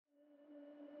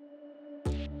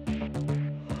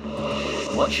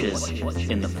Watchers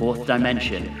in the Fourth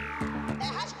Dimension. There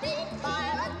has been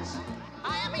violence.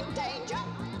 I am in danger.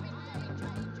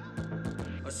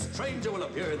 A stranger will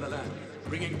appear in the land,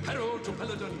 bringing peril to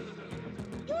Peladon.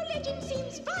 Your legend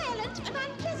seems violent and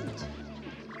unpleasant,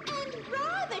 and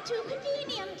rather too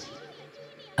convenient.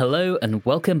 Hello and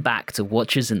welcome back to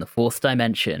Watchers in the Fourth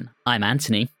Dimension. I'm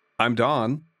Anthony. I'm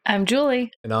Don. I'm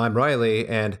Julie. And I'm Riley,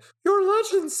 and your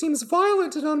legend seems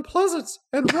violent and unpleasant,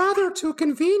 and rather too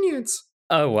convenient.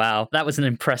 Oh wow, that was an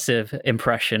impressive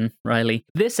impression, Riley.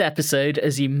 This episode,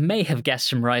 as you may have guessed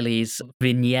from Riley's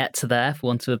vignette there, for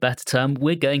want of a better term,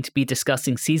 we're going to be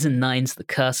discussing Season 9's The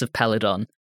Curse of Peladon.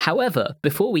 However,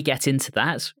 before we get into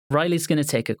that, Riley's going to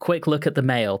take a quick look at the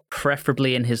mail,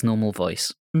 preferably in his normal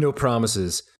voice. No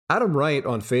promises. Adam Wright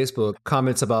on Facebook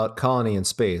comments about Colony in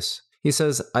space. He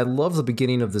says, I love the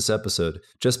beginning of this episode.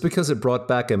 Just because it brought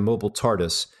back a mobile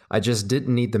TARDIS, I just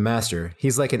didn't need the Master.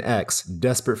 He's like an ex,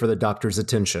 desperate for the Doctor's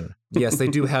attention. Yes, they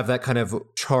do have that kind of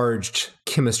charged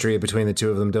chemistry between the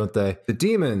two of them, don't they? The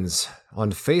Demons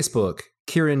on Facebook.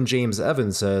 Kieran James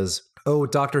Evans says, oh,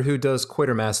 Doctor Who does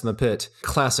Quatermass in the Pit.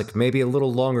 Classic, maybe a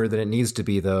little longer than it needs to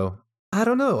be, though. I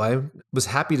don't know, I was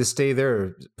happy to stay there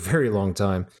a very long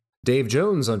time. Dave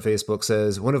Jones on Facebook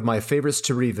says, one of my favorites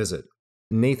to revisit.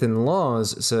 Nathan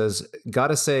Laws says,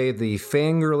 gotta say, the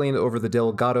fangirling over the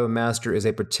Delgado Master is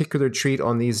a particular treat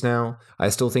on these now. I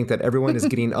still think that everyone is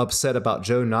getting upset about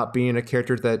Jo not being a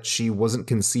character that she wasn't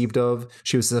conceived of.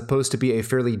 She was supposed to be a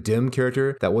fairly dim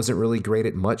character that wasn't really great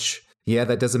at much. Yeah,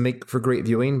 that doesn't make for great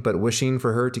viewing, but wishing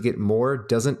for her to get more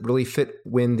doesn't really fit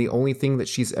when the only thing that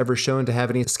she's ever shown to have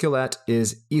any skill at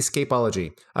is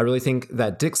escapology. I really think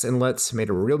that Dix and Letts made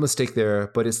a real mistake there,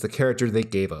 but it's the character they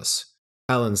gave us.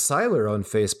 Alan Seiler on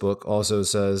Facebook also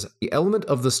says, the element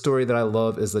of the story that I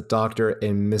love is that Dr.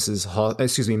 and Miss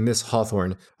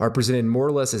Hawthorne are presented more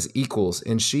or less as equals,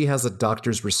 and she has the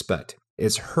Doctor's respect.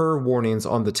 It's her warnings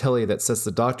on the telly that sets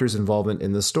the Doctor's involvement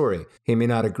in the story. He may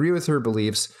not agree with her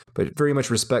beliefs, but very much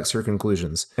respects her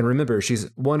conclusions. And remember, she's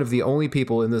one of the only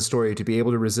people in this story to be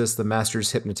able to resist the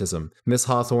Master's hypnotism. Miss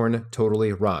Hawthorne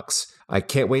totally rocks. I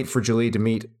can't wait for Julie to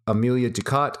meet Amelia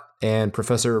Ducat and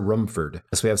Professor Rumford.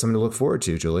 So we have something to look forward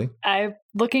to, Julie. I'm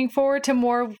looking forward to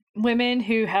more women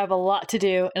who have a lot to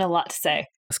do and a lot to say.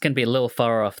 It's going to be a little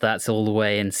far off. That's all the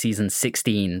way in season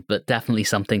 16, but definitely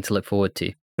something to look forward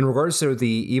to. In regards to the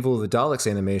Evil of the Daleks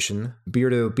animation,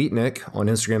 Beardo Beatnik on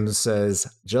Instagram says,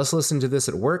 just listen to this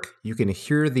at work. You can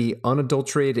hear the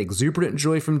unadulterated, exuberant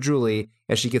joy from Julie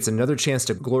as she gets another chance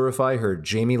to glorify her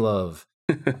Jamie love.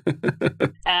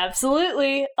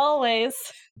 Absolutely, always.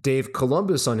 Dave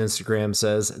Columbus on Instagram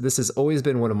says, this has always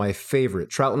been one of my favorite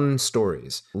Troughton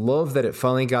stories. Love that it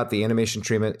finally got the animation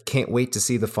treatment. Can't wait to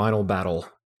see the final battle.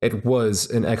 It was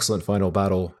an excellent final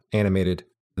battle animated.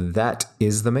 That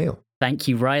is the mail. Thank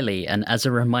you, Riley. And as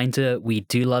a reminder, we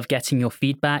do love getting your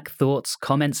feedback, thoughts,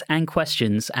 comments, and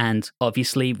questions. And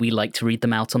obviously, we like to read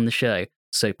them out on the show.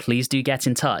 So please do get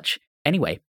in touch.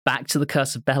 Anyway, back to The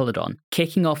Curse of Peladon.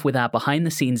 Kicking off with our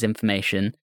behind-the-scenes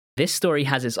information, this story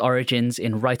has its origins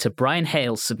in writer Brian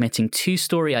Hales submitting 2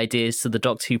 story ideas to the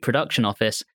Doctor Who production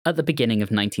office at the beginning of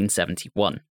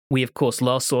 1971. We, of course,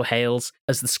 last saw Hales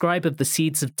as the scribe of the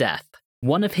Seeds of Death.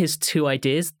 One of his 2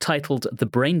 ideas, titled The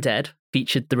Brain Dead,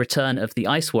 featured the return of the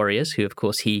Ice Warriors, who, of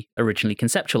course, he originally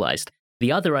conceptualized.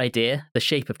 The other idea, The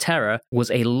Shape of Terror, was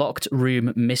a locked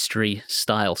room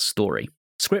mystery-style story.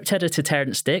 Script editor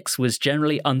Terence Dix was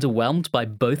generally underwhelmed by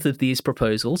both of these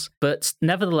proposals, but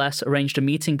nevertheless arranged a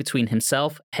meeting between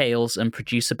himself, Hales, and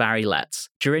producer Barry Letts.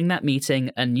 During that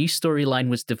meeting, a new storyline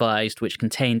was devised which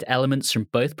contained elements from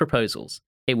both proposals.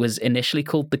 It was initially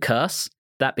called The Curse.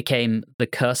 That became The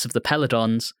Curse of the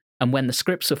Peladons, and when the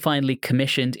scripts were finally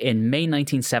commissioned in May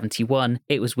 1971,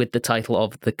 it was with the title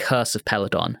of The Curse of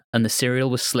Peladon, and the serial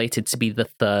was slated to be the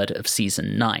 3rd of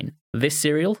Season 9. This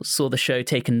serial saw the show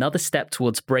take another step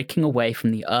towards breaking away from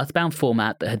the Earthbound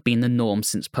format that had been the norm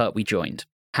since Pertwee joined.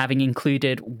 Having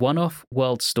included one-off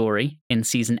world story in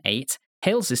Season 8,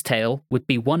 Hales' tale would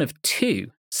be one of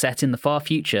 2 set in the far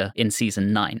future in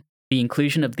Season 9. The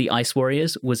inclusion of the Ice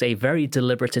Warriors was a very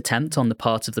deliberate attempt on the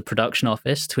part of the production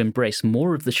office to embrace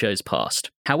more of the show's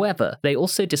past. However, they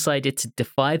also decided to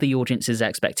defy the audience's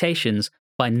expectations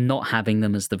by not having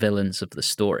them as the villains of the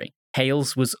story.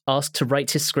 Hales was asked to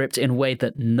write his script in a way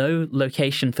that no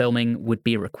location filming would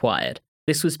be required.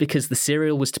 This was because the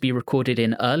serial was to be recorded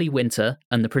in early winter,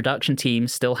 and the production team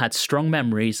still had strong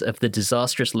memories of the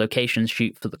disastrous location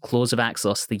shoot for The Claws of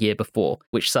Axos the year before,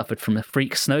 which suffered from a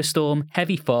freak snowstorm,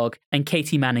 heavy fog, and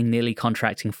Katie Manning nearly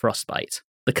contracting frostbite.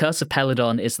 The Curse of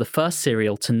Peladon is the first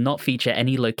serial to not feature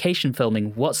any location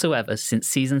filming whatsoever since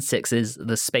Season 6's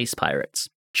The Space Pirates.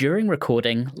 During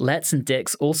recording, Letts and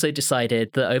Dix also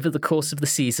decided that over the course of the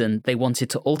season, they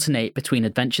wanted to alternate between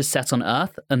adventures set on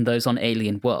Earth and those on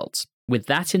alien worlds. With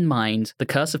that in mind, The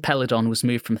Curse of Peladon was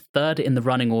moved from third in the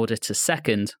running order to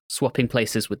second, swapping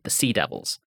places with the Sea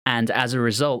Devils. And as a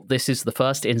result, this is the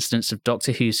first instance of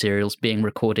Doctor Who serials being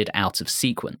recorded out of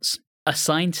sequence.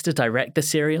 Assigned to direct the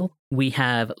serial, we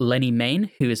have Lenny Mayne,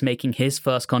 who is making his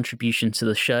first contribution to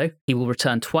the show. He will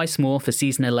return twice more for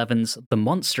Season 11's The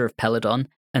Monster of Peladon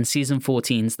and Season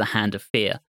 14's The Hand of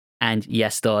Fear. And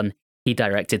yes, Don, he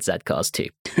directed Z-Cars too.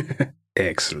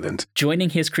 Excellent.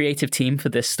 Joining his creative team for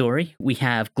this story, we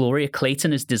have Gloria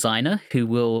Clayton as designer, who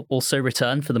will also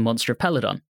return for The Monster of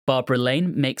Peladon. Barbara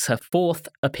Lane makes her fourth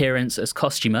appearance as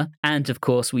costumer, and of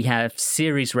course we have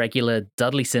series regular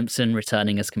Dudley Simpson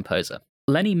returning as composer.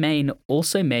 Lenny Mayne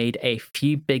also made a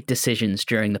few big decisions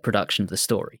during the production of the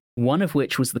story, one of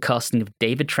which was the casting of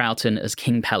David Troughton as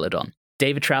King Peladon.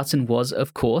 David Troughton was,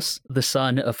 of course, the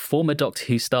son of former Doctor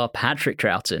Who star Patrick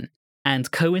Troughton,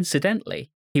 and coincidentally,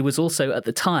 he was also at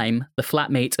the time the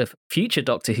flatmate of future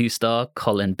Doctor Who star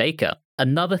Colin Baker.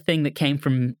 Another thing that came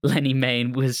from Lenny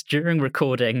Mayne was during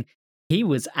recording, he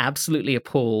was absolutely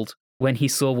appalled when he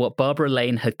saw what Barbara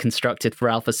Lane had constructed for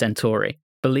Alpha Centauri,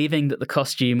 believing that the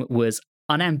costume was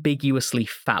unambiguously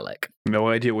phallic. No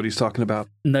idea what he's talking about.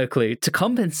 No clue. To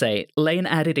compensate, Lane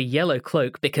added a yellow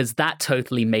cloak because that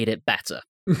totally made it better.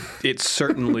 It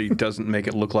certainly doesn't make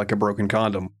it look like a broken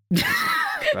condom.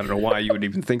 I don't know why you would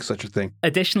even think such a thing.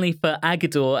 Additionally, for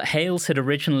Agador, Hales had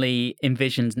originally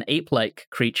envisioned an ape-like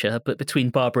creature, but between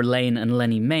Barbara Lane and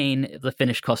Lenny Mayne, the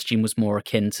finished costume was more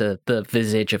akin to the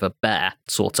visage of a bear,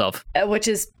 sort of. Which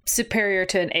is superior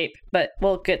to an ape, but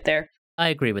we'll get there. I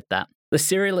agree with that. The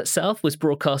serial itself was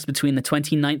broadcast between the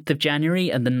 29th of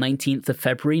January and the 19th of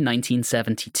February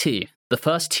 1972. The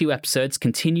first two episodes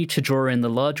continued to draw in the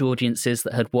large audiences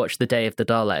that had watched The Day of the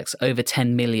Daleks, over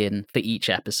 10 million for each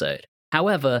episode.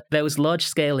 However, there was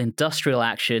large-scale industrial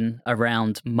action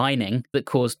around mining that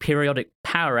caused periodic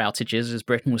power outages as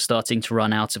Britain was starting to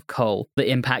run out of coal that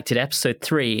impacted episode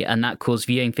 3, and that caused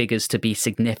viewing figures to be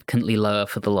significantly lower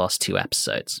for the last two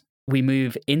episodes. We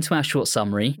move into our short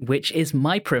summary, which is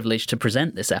my privilege to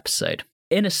present this episode.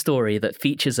 In a story that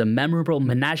features a memorable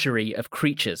menagerie of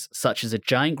creatures such as a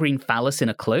giant green phallus in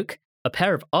a cloak, a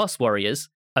pair of arse warriors,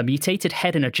 a mutated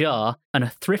head in a jar, and a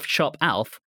thrift shop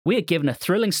Alf, we are given a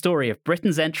thrilling story of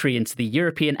Britain's entry into the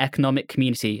European Economic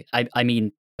Community, I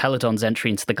mean Peladon's entry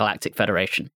into the Galactic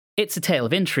Federation. It's a tale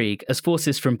of intrigue, as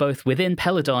forces from both within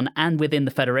Peladon and within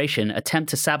the Federation attempt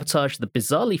to sabotage the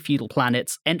bizarrely feudal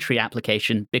planet's entry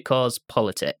application because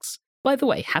politics. By the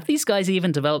way, have these guys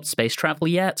even developed space travel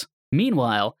yet?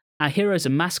 Meanwhile, our heroes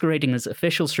are masquerading as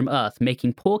officials from Earth,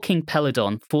 making poor King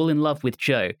Peladon fall in love with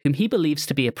Jo, whom he believes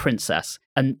to be a princess,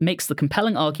 and makes the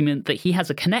compelling argument that he has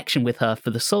a connection with her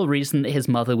for the sole reason that his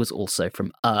mother was also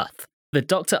from Earth. The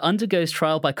Doctor undergoes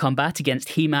trial by combat against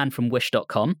He-Man from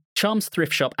Wish.com, charms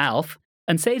thrift shop Alf,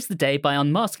 and saves the day by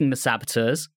unmasking the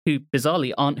saboteurs, who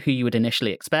bizarrely aren't who you would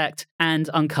initially expect, and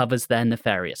uncovers their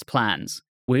nefarious plans.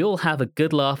 We all have a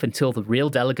good laugh until the real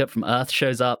delegate from Earth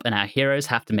shows up and our heroes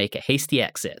have to make a hasty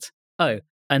exit. Oh,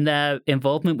 and their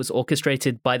involvement was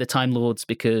orchestrated by the Time Lords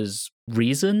because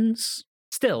reasons?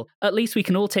 Still, at least we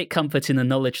can all take comfort in the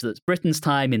knowledge that Britain's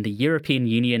time in the European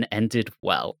Union ended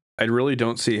well. I really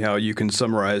don't see how you can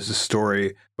summarize the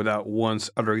story without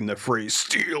once uttering the phrase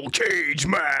steel cage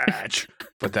match.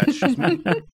 But that's just me.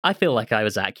 I feel like I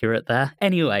was accurate there.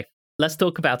 Anyway, let's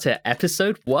talk about it.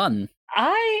 Episode 1.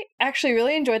 I actually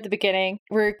really enjoyed the beginning.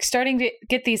 We're starting to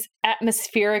get these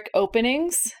atmospheric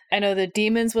openings. I know the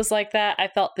Demons was like that. I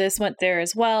felt this went there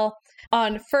as well.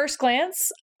 On first glance,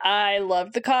 I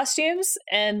loved the costumes,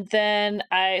 and then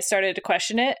I started to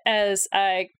question it as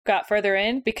I got further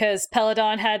in because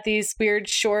Peladon had these weird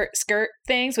short skirt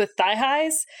things with thigh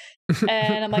highs.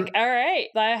 And I'm like, all right,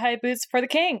 thigh high boots for the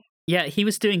king. Yeah, he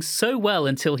was doing so well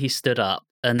until he stood up.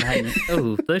 And then,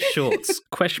 oh, those shorts.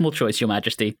 Questionable choice, Your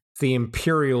Majesty. The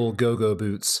Imperial go-go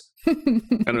boots.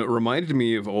 And it reminded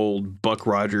me of old Buck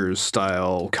Rogers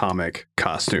style comic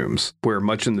costumes, where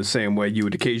much in the same way you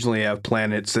would occasionally have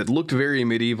planets that looked very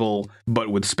medieval, but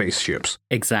with spaceships.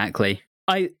 Exactly.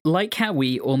 I like how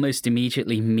we almost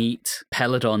immediately meet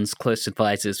Peladon's close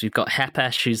advisors. We've got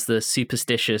Hepesh, who's the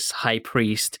superstitious high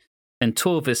priest, and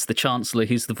Torvus, the Chancellor,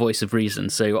 who's the voice of reason.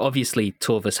 So obviously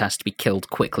Torvus has to be killed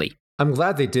quickly. I'm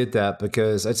glad they did that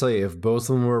because I tell you, if both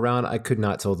of them were around, I could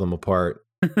not tell them apart.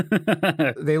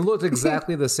 They looked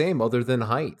exactly the same other than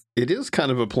height. It is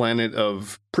kind of a planet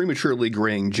of prematurely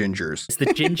graying gingers. It's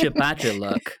the ginger badger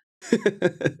look.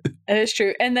 It is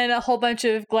true. And then a whole bunch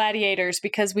of gladiators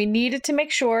because we needed to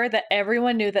make sure that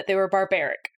everyone knew that they were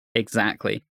barbaric.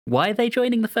 Exactly. Why are they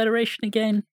joining the Federation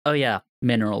again? Oh yeah,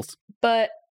 minerals.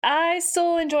 But I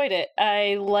still enjoyed it.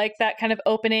 I like that kind of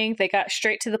opening. They got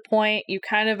straight to the point. You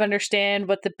kind of understand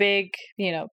what the big,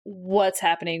 what's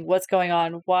happening, what's going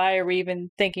on, why are we even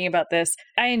thinking about this?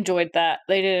 I enjoyed that.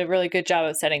 They did a really good job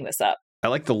of setting this up. I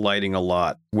like the lighting a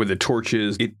lot. With the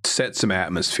torches, it sets some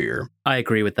atmosphere. I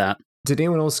agree with that. Did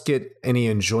anyone else get any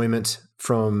enjoyment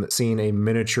from seeing a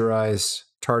miniaturized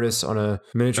TARDIS on a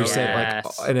miniature set,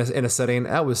 like in a setting?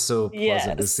 That was so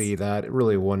pleasant to see that.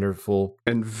 Really wonderful.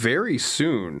 And very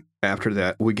soon after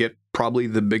that, we get probably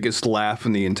the biggest laugh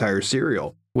in the entire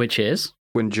serial. Which is?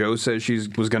 When Jo says she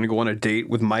was going to go on a date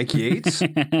with Mike Yates.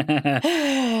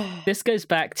 This goes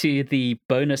back to the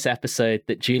bonus episode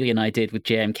that Julie and I did with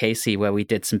JM Casey, where we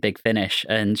did some Big Finish.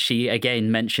 And she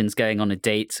again mentions going on a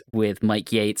date with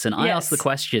Mike Yates. And I asked the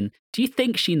question, do you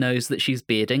think she knows that she's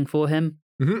bearding for him?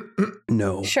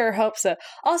 No. Sure hope so.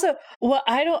 Also, what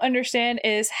I don't understand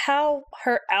is how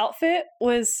her outfit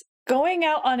was going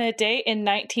out on a date in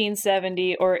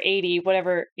 1970 or 80,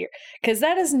 whatever year, because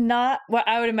that is not what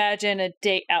I would imagine a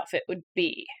date outfit would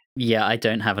be. Yeah, I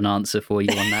don't have an answer for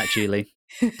you on that, Julie.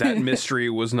 That mystery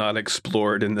was not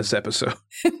explored in this episode.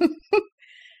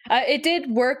 It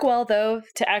did work well, though,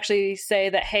 to actually say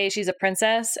that, hey, she's a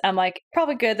princess. I'm like,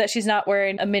 probably good that she's not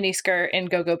wearing a mini skirt and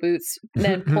go-go boots and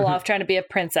then pull off trying to be a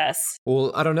princess.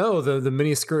 Well, I don't know. The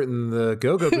mini skirt and the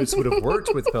go-go boots would have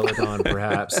worked with Peloton,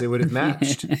 perhaps. It would have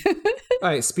matched. All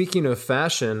right, speaking of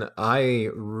fashion, I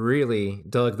really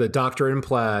dug the Doctor in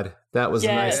plaid. That was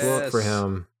a nice look for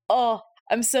him. Oh,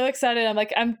 I'm so excited. I'm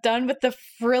like, I'm done with the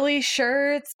frilly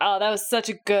shirts. Oh, that was such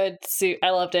a good suit. I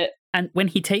loved it. And when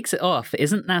he takes it off,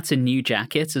 isn't that a new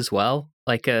jacket as well?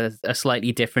 Like a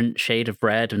slightly different shade of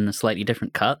red and a slightly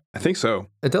different cut? I think so.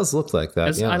 It does look like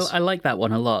that, yes. I like that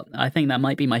one a lot. I think that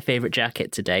might be my favorite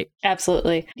jacket to date.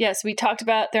 Absolutely. Yes, we talked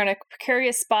about they're in a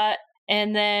precarious spot,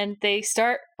 and then they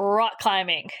start rock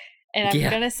climbing. And I'm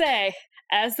going to say,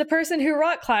 as the person who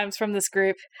rock climbs from this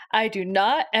group, I do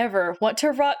not ever want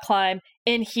to rock climb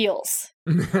in heels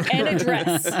and a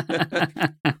dress.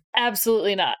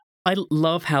 Absolutely not. I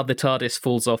love how the TARDIS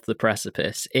falls off the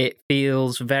precipice. It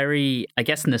feels very, I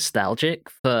guess, nostalgic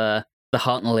for the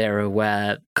Hartnell era,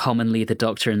 where commonly the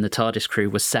Doctor and the TARDIS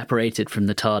crew was separated from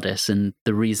the TARDIS, and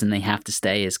the reason they have to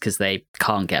stay is because they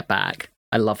can't get back.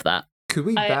 I love that. Could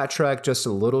we backtrack just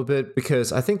a little bit?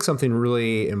 Because I think something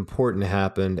really important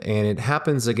happened, and it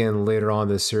happens again later on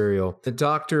in the serial. The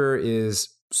Doctor is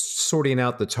sorting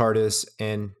out the TARDIS,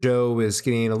 and Jo is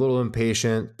getting a little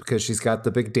impatient because she's got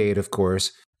the big date, of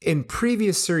course. In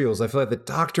previous serials, I feel like the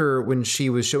Doctor, when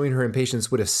she was showing her impatience,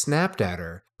 would have snapped at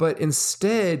her. But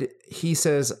instead, he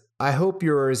says, I hope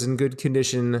you're as in good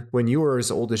condition when you're as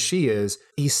old as she is.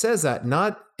 He says that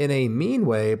not in a mean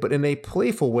way, but in a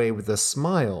playful way with a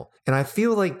smile. And I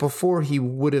feel like before he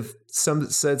would have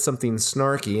said something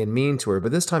snarky and mean to her,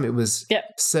 but this time it was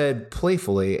said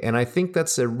playfully. And I think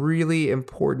that's a really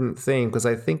important thing, because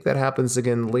I think that happens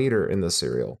again later in the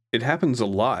serial. It happens a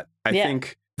lot. I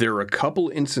think there are a couple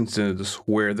instances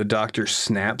where the Doctor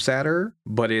snaps at her,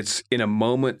 but it's in a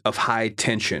moment of high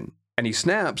tension. And he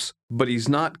snaps, but he's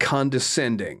not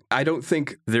condescending. I don't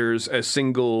think there's a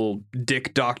single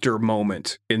Dick Doctor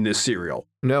moment in this serial.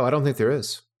 No, I don't think there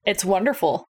is. It's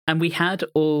wonderful. And we had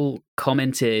all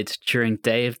commented during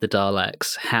Day of the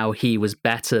Daleks how he was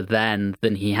better then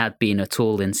than he had been at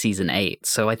all in season 8.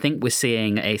 So I think we're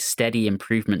seeing a steady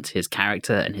improvement to his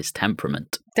character and his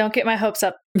temperament. Don't get my hopes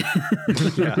up.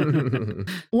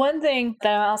 One thing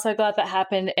that I'm also glad that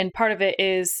happened, and part of it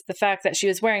is the fact that she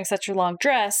was wearing such a long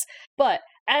dress, but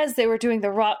as they were doing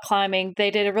the rock climbing,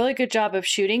 they did a really good job of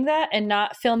shooting that and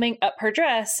not filming up her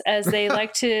dress, as they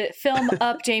like to film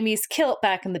up Jamie's kilt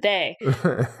back in the day.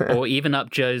 Or even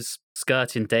up Jo's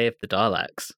skirt in Day of the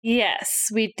Daleks. Yes,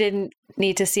 we didn't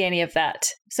need to see any of that.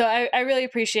 So I really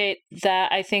appreciate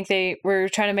that. I think they were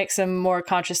trying to make some more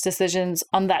conscious decisions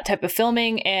on that type of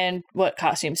filming and what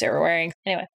costumes they were wearing.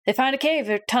 Anyway, they find a cave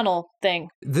or tunnel thing.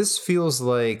 This feels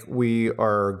like we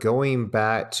are going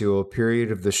back to a period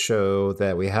of the show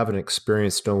that we haven't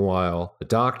experienced in a while. The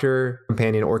Doctor,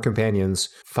 companion or companions,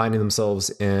 finding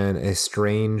themselves in a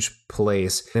strange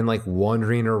place and like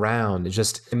wandering around.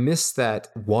 I miss that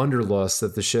wanderlust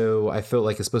that the show, I feel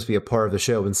like, is supposed to be a part of the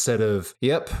show, instead of,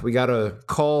 yep, we got a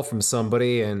call from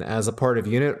somebody, and as a part of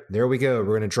unit, there we go,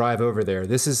 we're going to drive over there.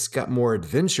 This has got more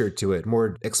adventure to it,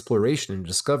 more exploration and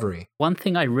discovery. One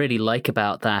thing I really like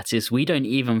about that is we don't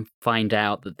even find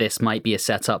out that this might be a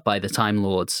setup by the Time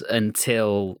Lords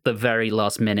until the very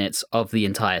last minutes of the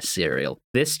entire serial.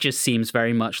 This just seems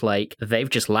very much like they've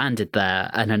just landed there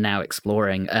and are now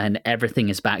exploring, and everything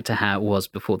is back to how it was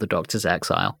before the Doctor's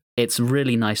exile. It's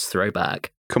really nice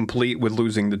throwback. Complete with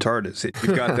losing the TARDIS.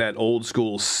 You've got that old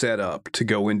school setup to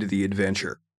go into the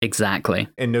adventure. Exactly.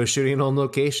 And no shooting on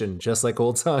location, just like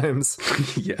old times.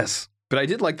 Yes. But I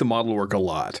did like the model work a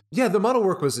lot. Yeah, the model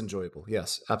work was enjoyable.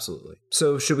 Yes, absolutely.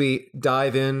 So should we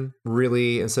dive in,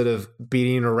 really, instead of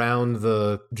beating around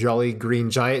the jolly green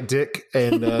giant dick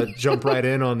and jump right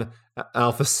in on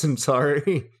Alpha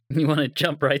Centauri? You want to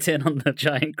jump right in on the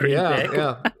giant green dick?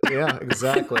 Yeah,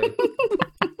 exactly.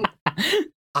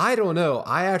 I don't know.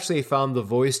 I actually found the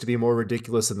voice to be more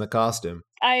ridiculous than the costume.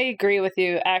 I agree with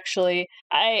you, actually.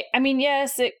 I mean,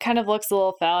 yes, it kind of looks a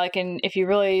little phallic, and if you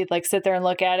really like sit there and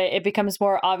look at it, it becomes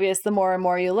more obvious the more and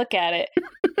more you look at it.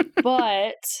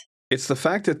 But it's the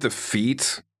fact that the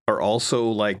feet are also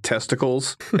like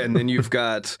testicles, and then you've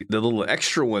got the little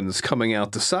extra ones coming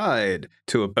out the side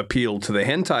to appeal to the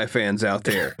hentai fans out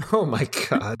there. Oh my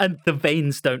God. And the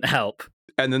veins don't help.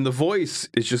 And then the voice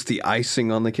is just the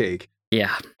icing on the cake.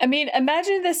 Yeah. I mean,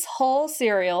 imagine this whole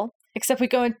serial, except we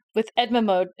go in with Edma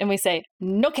mode and we say,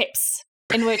 no capes,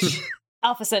 in which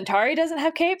Alpha Centauri doesn't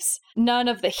have capes. None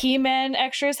of the He-Man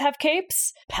extras have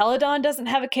capes. Peladon doesn't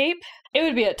have a cape. It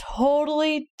would be a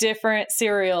totally different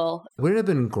serial. Wouldn't it have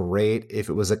been great if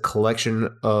it was a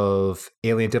collection of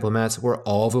alien diplomats where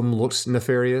all of them looked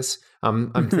nefarious?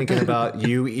 I'm thinking about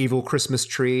You Evil Christmas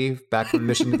Tree back from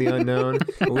Mission to the Unknown.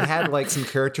 We had like some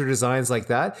character designs like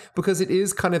that because it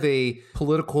is kind of a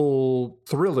political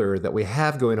thriller that we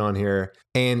have going on here.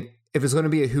 And if it's going to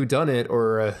be a whodunit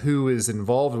or a who is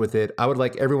involved with it, I would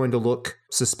like everyone to look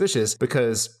suspicious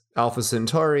because Alpha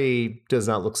Centauri does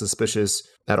not look suspicious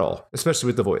at all, especially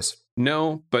with the voice.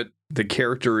 No, but the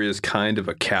character is kind of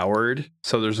a coward,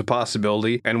 so there's a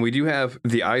possibility. And we do have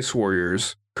the Ice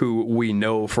Warriors, who we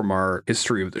know from our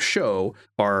history of the show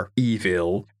are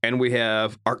evil. And we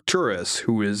have Arcturus,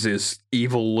 who is this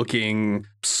evil-looking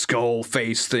skull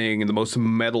face thing and the most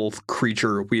metal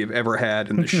creature we have ever had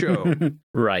in the show.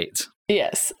 Right.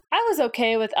 Yes. I was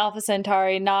okay with Alpha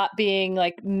Centauri not being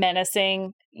like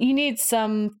menacing. You need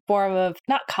some form of,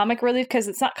 not comic relief, because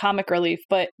it's not comic relief,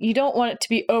 but you don't want it to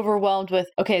be overwhelmed with,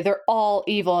 okay, they're all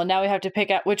evil, and now we have to pick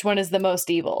out which one is the most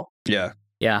evil. Yeah.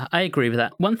 Yeah, I agree with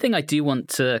that. One thing I do want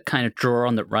to kind of draw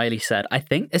on that Riley said, I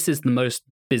think this is the most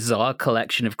bizarre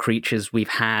collection of creatures we've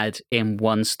had in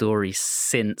one story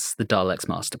since the Daleks'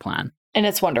 Master Plan. And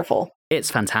it's wonderful.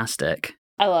 It's fantastic.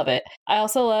 I love it. I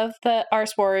also love that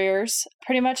Ice Warriors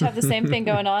pretty much have the same thing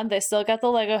going on. They still got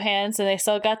the Lego hands and they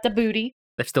still got the booty.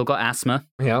 They've still got asthma.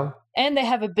 Yeah. And they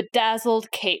have a bedazzled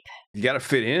cape. You got to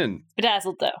fit in.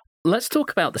 Bedazzled, though. Let's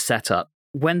talk about the setup.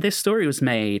 When this story was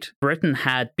made, Britain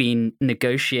had been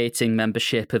negotiating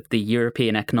membership of the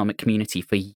European Economic Community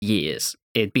for years.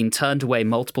 It had been turned away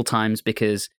multiple times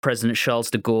because President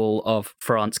Charles de Gaulle of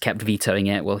France kept vetoing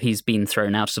it. Well, he's been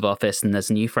thrown out of office and there's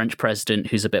a new French president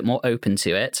who's a bit more open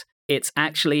to it. It's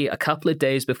actually a couple of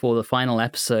days before the final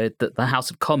episode that the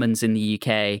House of Commons in the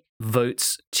UK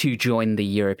votes to join the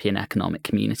European Economic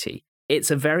Community.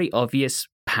 It's a very obvious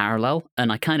parallel,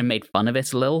 and I kind of made fun of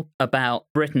it a little, about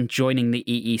Britain joining the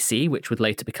EEC, which would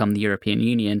later become the European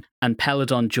Union, and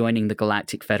Peladon joining the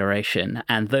Galactic Federation.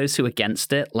 And those who are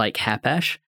against it, like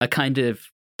Hepesh, are kind of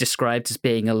described as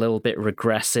being a little bit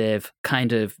regressive,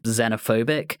 kind of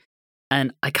xenophobic.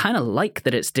 And I kind of like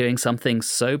that it's doing something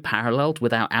so paralleled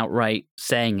without outright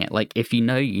saying it. Like, if you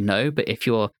know, you know, but if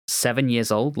you're 7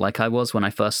 years old, like I was when I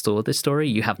first saw this story,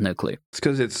 you have no clue. It's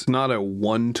because it's not a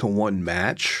one-to-one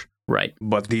match. Right.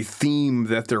 But the theme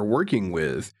that they're working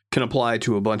with can apply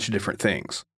to a bunch of different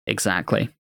things.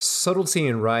 Exactly. Subtlety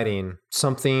in writing,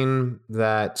 something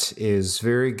that is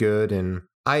very good, and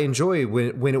I enjoy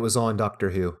when it was on Doctor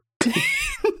Who.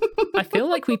 I feel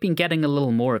like we've been getting a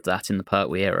little more of that in the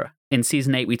Pertwee era. In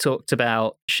Season 8, we talked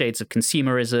about shades of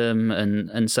consumerism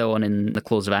and so on in The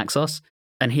Claws of Axos.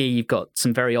 And here you've got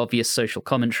some very obvious social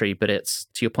commentary, but it's,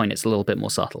 to your point, it's a little bit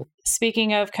more subtle.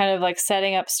 Speaking of kind of like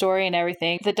setting up story and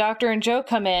everything, the Doctor and Jo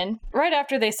come in right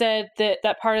after they said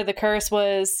that part of the curse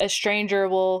was a stranger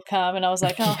will come. And I was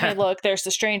like, oh, hey, look, there's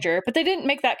the stranger. But they didn't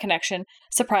make that connection,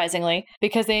 surprisingly,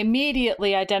 because they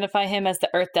immediately identify him as the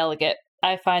Earth delegate.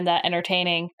 I find that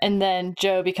entertaining. And then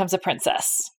Jo becomes a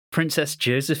princess. Princess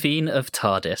Josephine of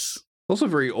TARDIS. Also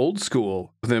very old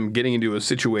school, them getting into a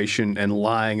situation and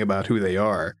lying about who they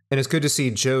are. And it's good to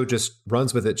see Jo just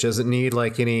runs with it. She doesn't need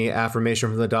like any affirmation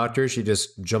from the doctor. She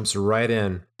just jumps right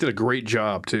in. Did a great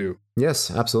job, too. Yes,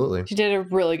 absolutely. She did a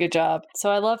really good job. So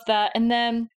I love that. And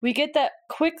then we get that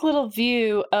quick little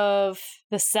view of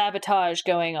the sabotage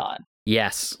going on.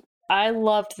 Yes. I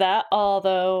loved that,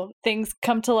 although things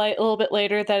come to light a little bit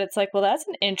later that it's like, well, that's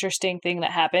an interesting thing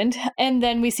that happened. And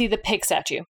then we see the pig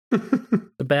statue.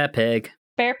 The bear pig.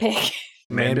 Bear pig.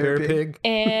 Man, bear, pig.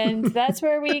 And that's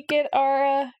where we get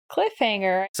our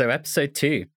cliffhanger. So episode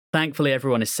 2. Thankfully,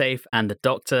 everyone is safe, and the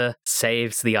Doctor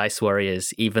saves the Ice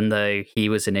Warriors, even though he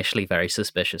was initially very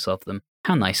suspicious of them.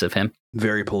 How nice of him.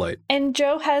 Very polite. And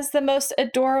Jo has the most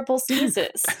adorable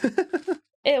sneezes.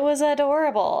 It was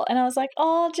adorable. And I was like,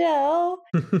 oh, Jo.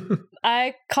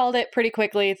 I called it pretty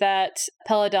quickly that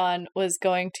Peladon was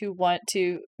going to want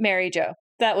to marry Jo.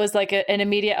 That was like an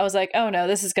immediate, I was like, oh no,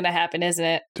 this is going to happen, isn't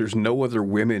it? There's no other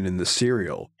women in the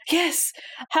serial. Yes.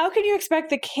 How can you expect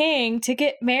the king to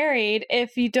get married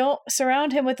if you don't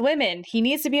surround him with women? He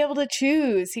needs to be able to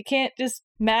choose. He can't just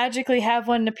magically have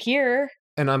one appear.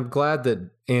 And I'm glad that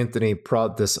Anthony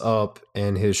brought this up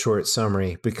in his short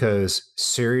summary because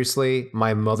seriously,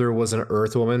 my mother was an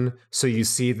Earth woman, so you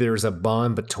see there's a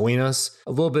bond between us.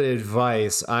 A little bit of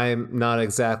advice, I'm not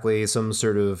exactly some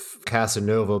sort of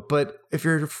Casanova, but if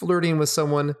you're flirting with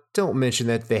someone, don't mention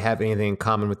that they have anything in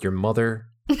common with your mother.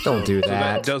 Don't do that. So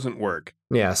that doesn't work.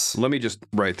 Yes. Let me just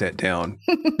write that down.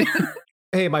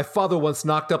 Hey, my father once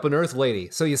knocked up an Earth lady,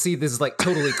 so you see this is like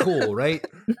totally cool, right?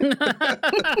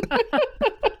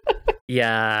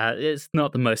 Yeah, it's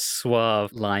not the most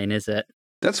suave line, is it?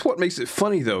 That's what makes it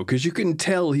funny, though, because you can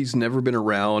tell he's never been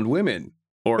around women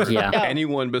or Yeah.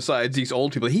 anyone besides these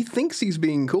old people. He thinks he's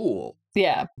being cool.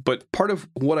 Yeah. But part of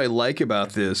what I like about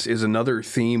this is another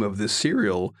theme of this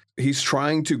serial. He's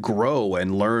trying to grow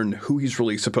and learn who he's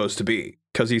really supposed to be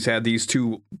because he's had these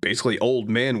two basically old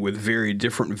men with very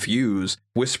different views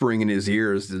whispering in his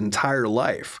ears his entire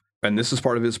life. And this is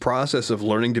part of his process of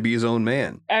learning to be his own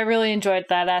man. I really enjoyed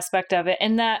that aspect of it.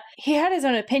 And that he had his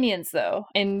own opinions, though,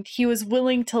 and he was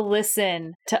willing to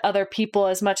listen to other people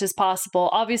as much as possible.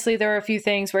 Obviously, there are a few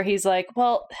things where he's like,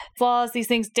 well, laws, these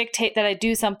things dictate that I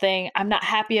do something. I'm not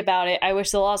happy about it. I wish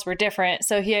the laws were different.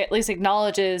 So he at least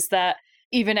acknowledges that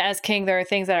even as king, there are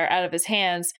things that are out of his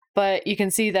hands. But you can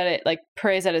see that it like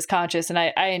preys at his conscience. And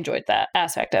I enjoyed that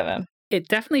aspect of him. It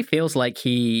definitely feels like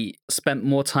he spent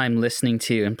more time listening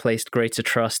to and placed greater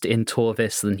trust in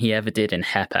Torvis than he ever did in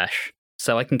Hepesh.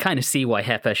 So I can kind of see why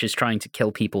Hepesh is trying to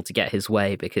kill people to get his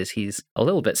way, because he's a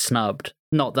little bit snubbed.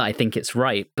 Not that I think it's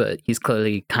right, but he's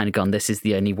clearly kind of gone, this is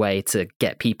the only way to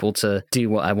get people to do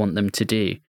what I want them to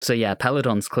do. So yeah,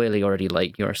 Peladon's clearly already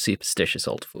like, you're a superstitious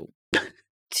old fool.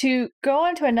 To go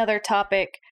on to another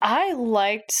topic, I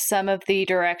liked some of the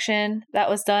direction that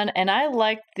was done, and I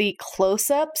liked the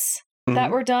close-ups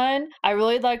that were done. I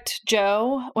really liked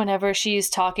Jo whenever she's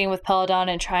talking with Peladon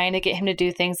and trying to get him to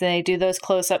do things, and they do those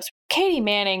close-ups. Katie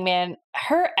Manning, man,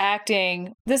 her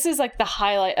acting, this is like the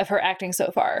highlight of her acting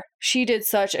so far. She did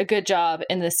such a good job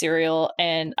in this serial,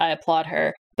 and I applaud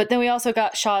her. But then we also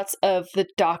got shots of the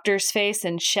Doctor's face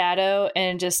in shadow,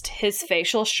 and just his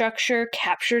facial structure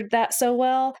captured that so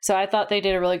well. So I thought they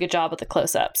did a really good job with the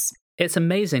close-ups. It's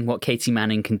amazing what Katie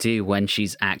Manning can do when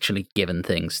she's actually given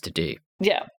things to do.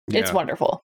 Yeah, it's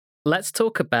wonderful. Let's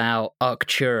talk about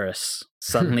Arcturus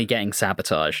suddenly getting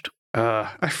sabotaged. I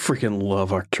freaking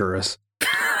love Arcturus.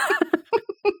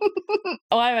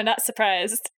 Oh, I'm not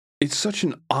surprised. It's such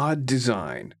an odd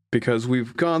design because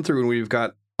we've gone through and we've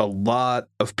got a lot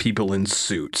of people in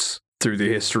suits through the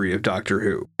history of Doctor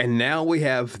Who. And now we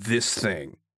have this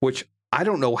thing, which I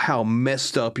don't know how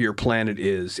messed up your planet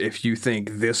is if you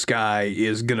think this guy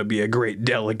is going to be a great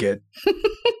delegate.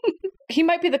 He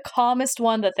might be the calmest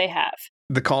one that they have.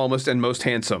 The calmest and most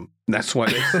handsome. That's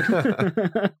what it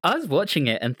is. I was watching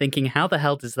it and thinking, how the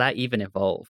hell does that even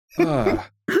evolve?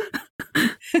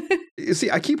 You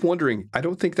see, I keep wondering, I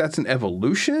don't think that's an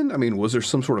evolution. I mean, was there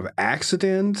some sort of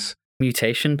accident?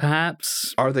 Mutation,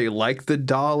 perhaps? Are they like the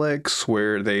Daleks,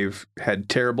 where they've had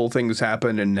terrible things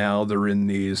happen and now they're in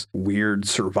these weird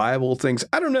survival things?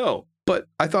 I don't know, but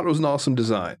I thought it was an awesome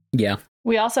design. Yeah.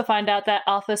 We also find out that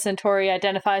Alpha Centauri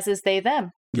identifies as they,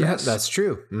 them. Yes. That's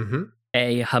true. Mm-hmm.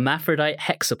 A hermaphrodite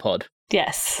hexapod.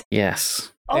 Yes.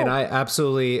 Yes. Oh. And I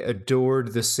absolutely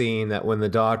adored the scene that when the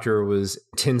Doctor was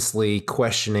tensely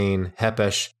questioning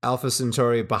Hepesh, Alpha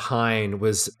Centauri behind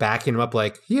was backing him up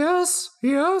like, yes,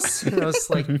 yes. And I was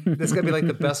like, this is going to be like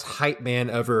the best hype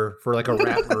man ever for like a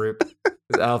rap group.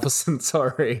 Is Alpha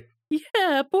Centauri.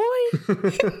 Yeah, boy.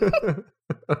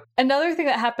 Another thing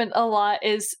that happened a lot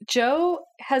is Jo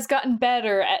has gotten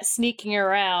better at sneaking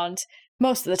around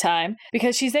most of the time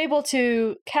because she's able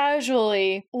to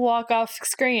casually walk off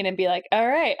screen and be like, all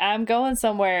right, I'm going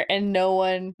somewhere, and no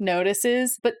one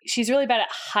notices. But she's really bad at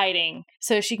hiding.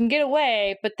 So she can get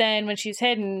away, but then when she's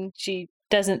hidden, she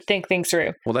doesn't think things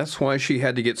through. Well, that's why she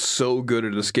had to get so good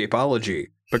at escapology,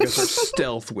 because her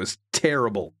stealth was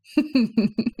terrible.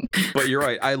 But you're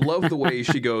right. I love the way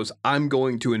she goes, I'm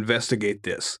going to investigate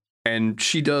this. And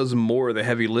she does more of the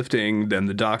heavy lifting than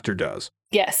the doctor does.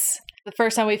 Yes. The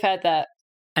first time we've had that.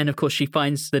 And of course, she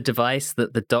finds the device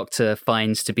that the doctor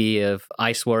finds to be of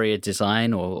Ice Warrior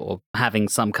design or having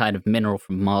some kind of mineral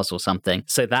from Mars or something.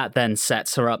 So that then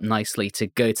sets her up nicely to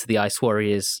go to the Ice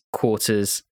Warrior's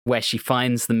quarters, where she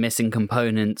finds the missing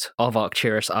component of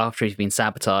Arcturus after he's been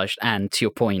sabotaged and, to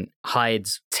your point,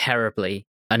 hides terribly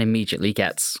and immediately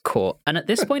gets caught. And at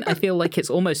this point, I feel like it's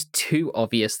almost too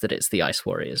obvious that it's the Ice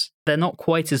Warriors. They're not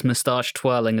quite as mustache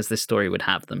twirling as this story would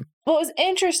have them. What was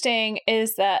interesting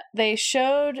is that they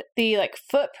showed the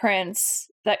footprints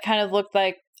that kind of looked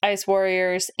like Ice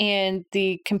Warriors, and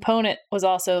the component was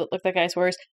also looked like Ice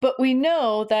Warriors. But we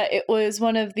know that it was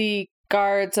one of the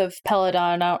guards of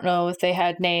Peladon. I don't know if they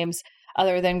had names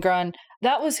other than Grun.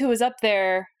 That was who was up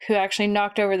there who actually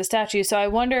knocked over the statue. So I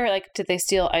wonder, did they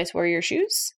steal Ice Warrior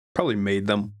shoes? Probably made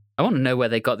them. I want to know where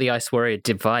they got the Ice Warrior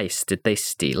device. Did they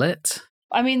steal it?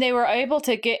 I mean, they were able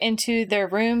to get into their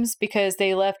rooms because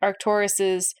they left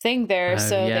Arcturus's thing there.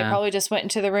 So they probably just went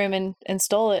into the room and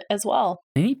stole it as well.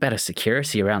 They need better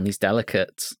security around these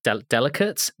delegates,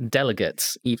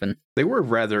 even. They were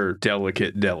rather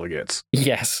delicate delegates.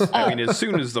 Yes. I mean, as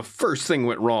soon as the first thing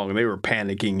went wrong, they were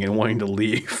panicking and wanting to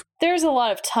leave. There's a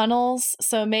lot of tunnels,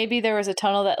 so maybe there was a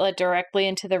tunnel that led directly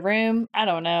into the room. I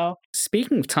don't know.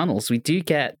 Speaking of tunnels, we do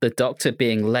get the Doctor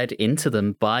being led into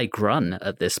them by Grun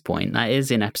at this point. That is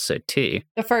in episode 2.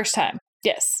 The first time.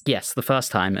 Yes. Yes, the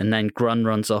first time, and then Grun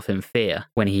runs off in fear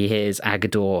when he hears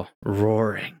Agador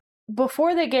roaring.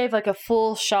 Before they gave a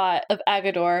full shot of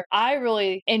Agador, I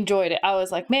really enjoyed it. I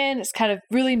was like, man, it's kind of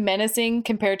really menacing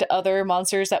compared to other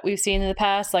monsters that we've seen in the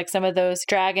past, like some of those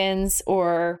dragons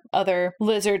or other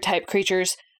lizard type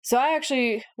creatures. So I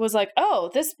actually was like,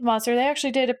 oh, this monster, they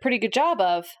actually did a pretty good job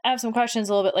of. I have some questions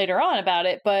a little bit later on about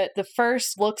it, but the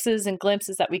first looks and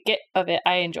glimpses that we get of it,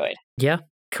 I enjoyed. Yeah.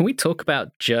 Can we talk about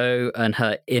Jo and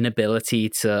her inability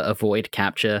to avoid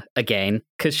capture again?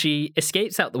 Because she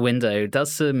escapes out the window,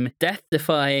 does some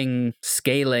death-defying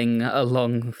scaling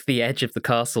along the edge of the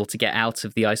castle to get out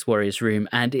of the Ice Warrior's room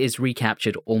and is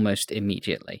recaptured almost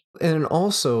immediately. And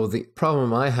also, the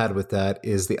problem I had with that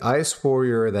is the Ice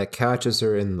Warrior that catches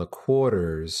her in the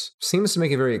quarters seems to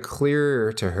make it very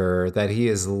clear to her that he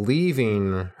is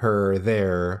leaving her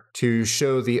there to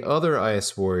show the other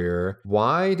Ice Warrior.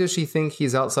 Why does she think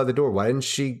he's outside the door? Why'd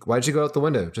she go out the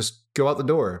window? Just go out the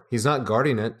door. He's not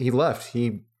guarding it. He left.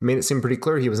 He made it seem pretty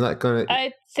clear he was not going to.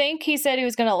 I think he said he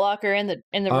was going to lock her in the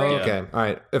room. Okay. All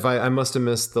right. If I must have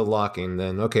missed the locking,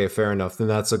 then okay, fair enough. Then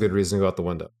that's a good reason to go out the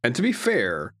window. And to be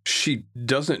fair, she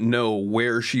doesn't know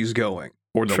where she's going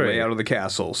or the layout of the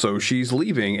castle. So she's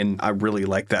leaving, and I really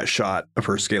like that shot of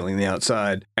her scaling the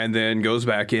outside and then goes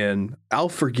back in. I'll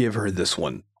forgive her this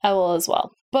one. I will as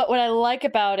well. But what I like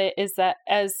about it is that,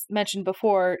 as mentioned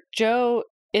before, Jo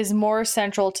is more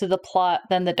central to the plot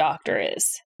than the Doctor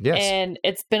is. Yes. And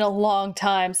it's been a long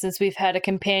time since we've had a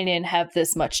companion have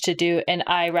this much to do, and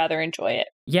I rather enjoy it.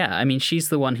 Yeah, I mean, she's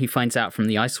the one who finds out from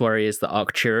the Ice Warriors that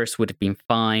Arcturus would have been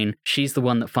fine. She's the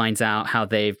one that finds out how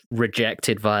they've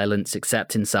rejected violence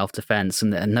except in self-defense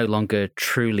and they're no longer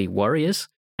truly warriors.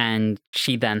 And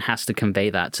she then has to convey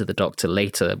that to the Doctor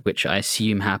later, which I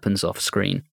assume happens off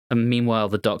screen. And meanwhile,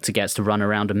 the Doctor gets to run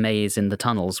around a maze in the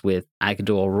tunnels with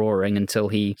Agador roaring until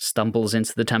he stumbles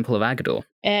into the Temple of Agador.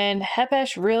 And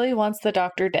Hepesh really wants the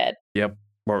Doctor dead. Yep,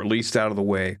 or at least out of the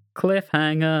way.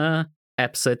 Cliffhanger.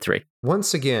 Episode 3.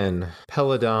 Once again,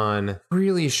 Peladon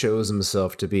really shows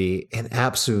himself to be an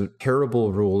absolute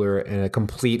terrible ruler and a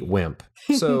complete wimp.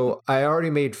 So I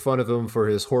already made fun of him for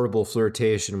his horrible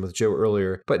flirtation with Jo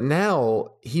earlier, but now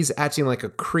he's acting like a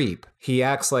creep. He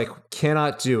acts like,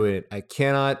 cannot do it. I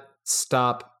cannot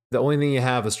stop. The only thing you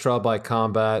have is trial by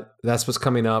combat. That's what's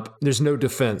coming up. There's no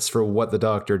defense for what the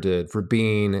Doctor did, for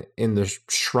being in the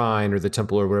shrine or the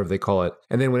temple or whatever they call it.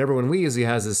 And then when everyone leaves, he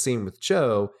has this scene with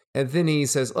Jo. And then he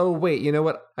says, oh, wait, you know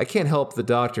what? I can't help the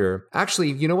Doctor.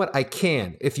 Actually, you know what? I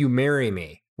can if you marry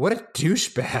me. What a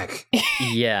douchebag.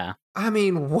 Yeah. I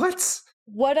mean, what?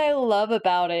 What I love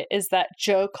about it is that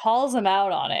Jo calls him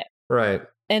out on it. Right.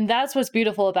 And that's what's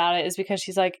beautiful about it, is because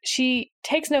she's like, she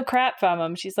takes no crap from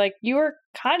him. She's like, you were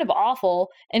kind of awful.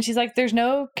 And she's like, there's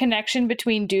no connection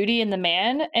between duty and the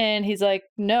man. And he's like,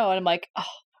 no. And I'm like,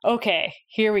 oh, okay,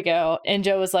 here we go. And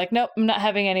Joe was like, nope, I'm not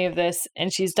having any of this.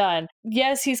 And she's done.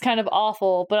 Yes, he's kind of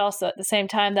awful, but also at the same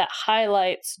time, that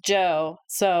highlights Joe.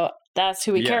 So that's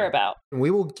who we care about.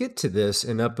 We will get to this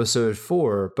in episode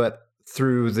 4, but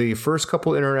through the first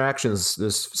couple interactions,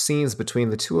 there's scenes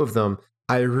between the two of them,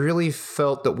 I really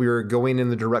felt that we were going in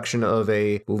the direction of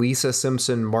a Lisa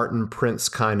Simpson, Martin Prince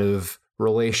kind of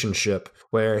relationship,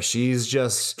 where she's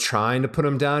just trying to put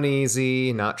him down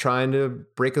easy, not trying to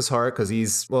break his heart because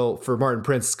he's, well, for Martin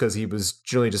Prince, because he was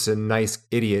generally just a nice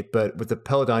idiot, but with the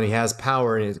Peladon, he has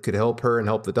power and it could help her and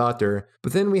help the Doctor.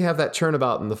 But then we have that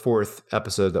turnabout in the 4th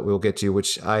episode that we'll get to,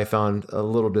 which I found a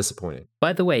little disappointing.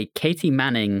 By the way, Katie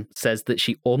Manning says that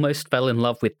she almost fell in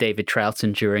love with David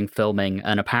Troughton during filming,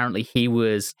 and apparently he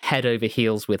was head over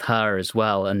heels with her as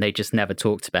well, and they just never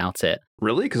talked about it.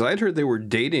 Really? Because I'd heard they were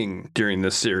dating during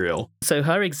this serial. So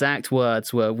her exact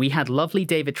words were, "We had lovely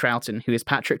David Troughton, who is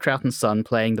Patrick Troughton's son,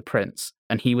 playing the prince,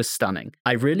 and he was stunning.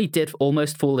 I really did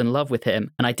almost fall in love with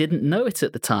him, and I didn't know it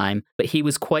at the time, but he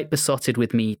was quite besotted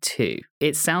with me too."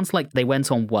 It sounds like they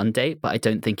went on one date, but I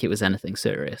don't think it was anything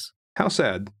serious. How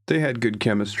sad. They had good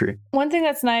chemistry. One thing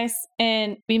that's nice,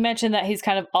 and we mentioned that he's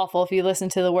kind of awful if you listen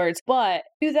to the words, but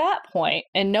to that point,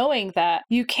 and knowing that,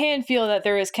 you can feel that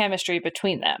there is chemistry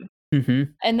between them.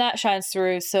 Mm-hmm. And that shines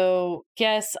through. So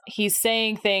yes, he's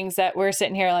saying things that we're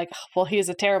sitting here like, well, he's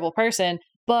a terrible person,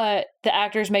 but the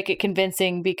actors make it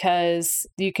convincing because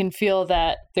you can feel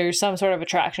that there's some sort of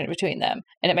attraction between them.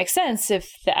 And it makes sense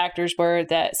if the actors were,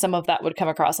 that some of that would come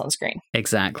across on screen.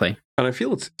 Exactly. And I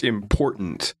feel it's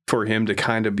important for him to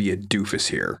kind of be a doofus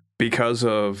here because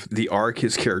of the arc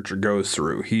his character goes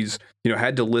through. He's,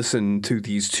 had to listen to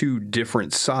these two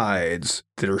different sides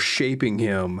that are shaping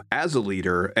him as a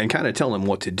leader and kind of tell him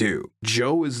what to do.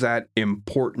 Joe is that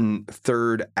important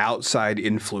third outside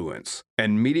influence,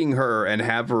 and meeting her and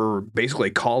have her basically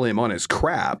call him on his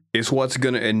crap is what's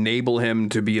going to enable him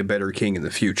to be a better king in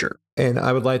the future. And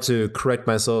I would like to correct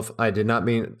myself. I did not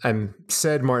mean, I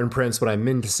said Martin Prince. What I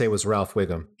meant to say was Ralph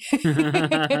Wiggum.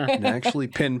 And actually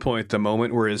pinpoint the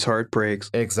moment where his heart breaks.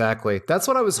 Exactly. That's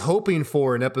what I was hoping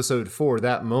for in episode 4,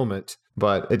 that moment,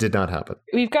 but it did not happen.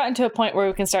 We've gotten to a point where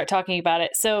we can start talking about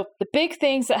it. So the big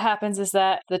things that happens is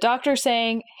that the Doctor's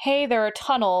saying, hey, there are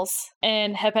tunnels.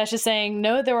 And Hepesh is saying,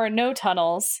 no, there are no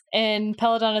tunnels. And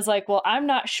Peladon is like, well, I'm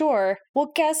not sure.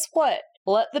 Well, guess what?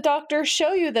 Let the Doctor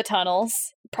show you the tunnels.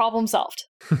 Problem solved.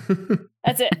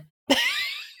 That's it.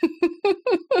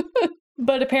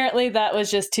 But apparently that was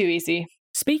just too easy.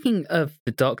 Speaking of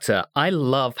the Doctor, I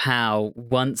love how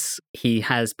once he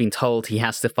has been told he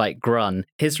has to fight Grun,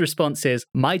 his response is,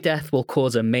 "My death will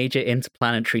cause a major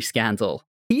interplanetary scandal."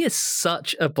 He is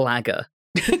such a blagger.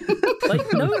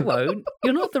 Like, no, it won't.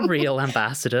 You're not the real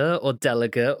ambassador or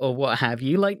delegate or what have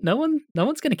you. Like, no one's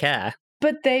going to care.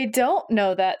 But they don't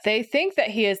know that. They think that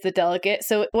he is the delegate.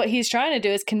 So what he's trying to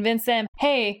do is convince them,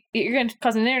 hey, you're going to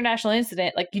cause an international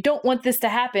incident. Like, you don't want this to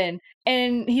happen.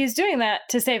 And he's doing that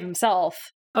to save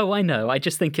himself. Oh, I know. I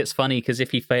just think it's funny because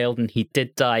if he failed and he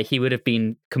did die, he would have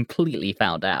been completely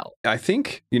found out. I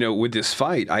think, with this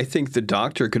fight, I think the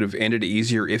Doctor could have ended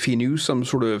easier if he knew some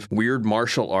sort of weird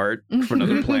martial art from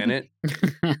another planet.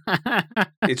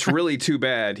 It's really too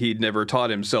bad he'd never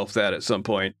taught himself that at some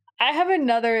point. I have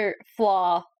another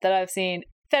flaw that I've seen.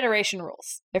 Federation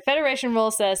rules. The Federation rule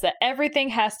says that everything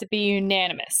has to be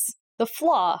unanimous. The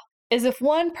flaw is if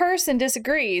one person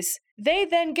disagrees, they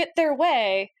then get their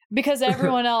way because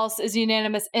everyone else is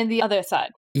unanimous in the other side.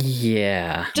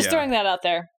 Yeah. Just throwing that out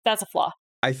there. That's a flaw.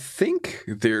 I think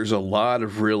there's a lot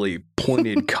of really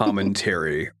pointed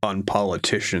commentary on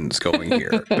politicians going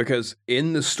here because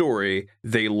in the story,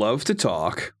 they love to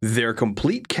talk, they're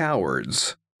complete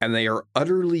cowards, and they are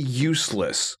utterly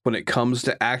useless when it comes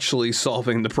to actually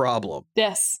solving the problem.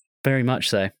 Yes. Very much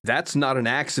so. That's not an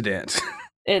accident.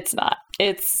 It's not.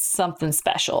 It's something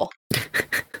special.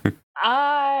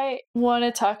 I want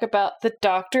to talk about the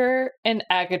Doctor and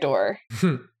Agador.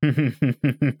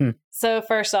 So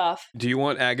first off, do you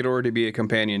want Agador to be a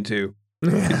companion too?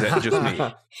 Is that just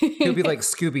me? He'll be like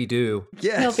Scooby-Doo.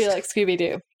 Yes. He'll be like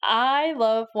Scooby-Doo. I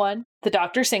love the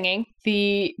Doctor singing,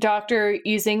 the Doctor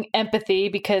using empathy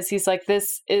because he's like,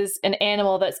 this is an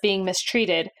animal that's being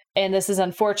mistreated and this is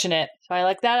unfortunate. So I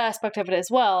like that aspect of it as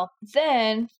well.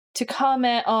 Then to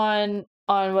comment on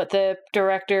on what the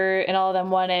director and all of them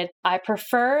wanted. I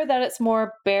prefer that it's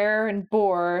more bear and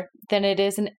boar than it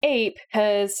is an ape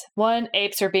because, one,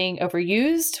 apes are being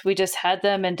overused. We just had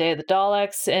them in Day of the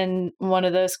Daleks in one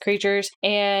of those creatures.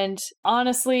 And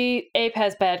honestly, ape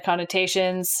has bad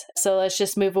connotations. So let's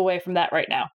just move away from that right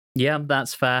now. Yeah,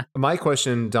 that's fair. My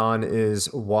question, Don, is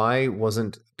why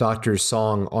wasn't Doctor's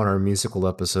song on our musical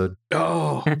episode?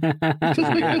 Oh, watch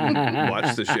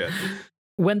the shit.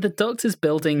 When the Doctor's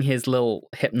building his little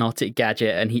hypnotic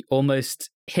gadget and he almost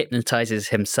hypnotizes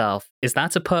himself, is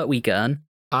that a Pertwee Gurn?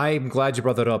 I'm glad you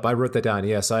brought that up. I wrote that down.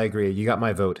 Yes, I agree. You got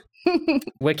my vote.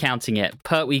 We're counting it.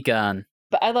 Pertwee Gurn.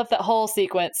 But I love that whole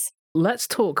sequence. Let's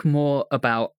talk more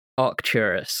about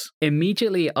Arcturus.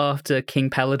 Immediately after King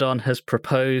Peladon has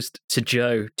proposed to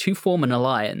Jo to form an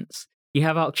alliance, you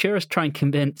have Arcturus try and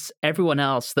convince everyone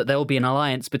else that there will be an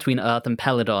alliance between Earth and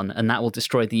Peladon, and that will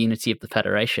destroy the unity of the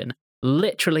Federation.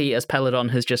 Literally, as Peladon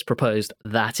has just proposed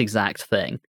that exact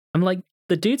thing. I'm like,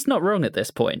 the dude's not wrong at this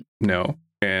point. No.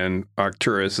 And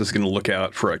Arcturus is going to look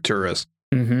out for Arcturus.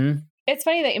 Mm-hmm. It's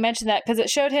funny that you mentioned that because it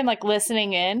showed him like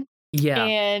listening in. Yeah.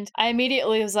 And I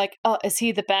immediately was like, oh, is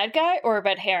he the bad guy or a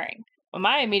red herring? Well,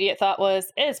 my immediate thought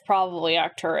was, it's probably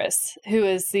Arcturus, who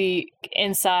is the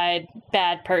inside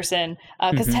bad person.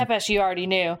 Because Hepesh, you already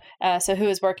knew. So who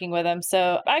is working with him?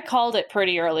 So I called it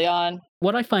pretty early on.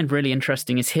 What I find really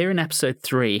interesting is here in episode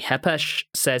 3, Hepesh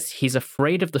says he's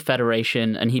afraid of the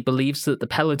Federation and he believes that the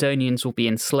Peladonians will be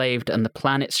enslaved and the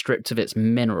planet stripped of its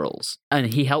minerals.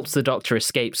 And he helps the Doctor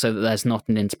escape so that there's not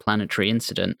an interplanetary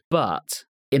incident. But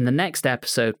in the next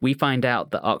episode, we find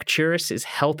out that Arcturus is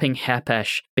helping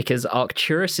Hepesh because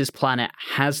Arcturus's planet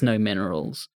has no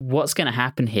minerals. What's going to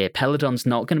happen here? Peladon's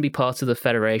not going to be part of the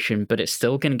Federation, but it's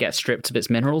still going to get stripped of its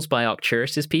minerals by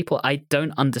Arcturus's people. I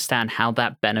don't understand how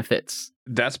that benefits.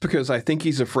 That's because I think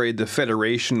he's afraid the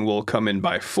Federation will come in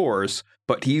by force,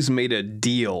 but he's made a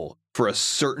deal for a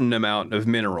certain amount of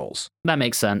minerals. That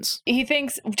makes sense. He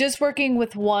thinks just working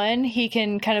with one, he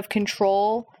can kind of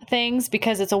control things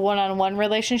because it's a one-on-one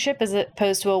relationship as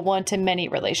opposed to a one-to-many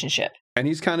relationship. And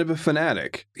he's kind of a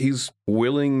fanatic. He's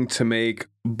willing to make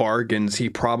bargains he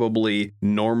probably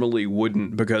normally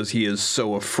wouldn't because he is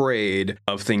so afraid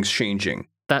of things changing.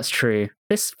 That's true.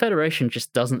 This Federation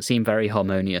just doesn't seem very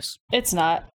harmonious. It's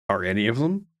not. Are any of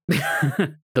them?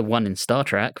 The one in Star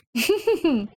Trek.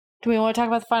 Do we want to talk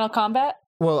about the final combat?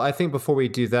 Well, I think before we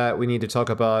do that, we need to talk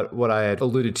about what I had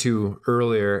alluded to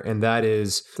earlier, and that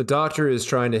is the Doctor is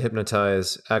trying to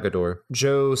hypnotize Agador.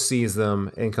 Jo sees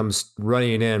them and comes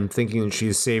running in thinking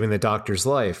she's saving the Doctor's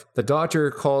life. The Doctor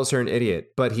calls her an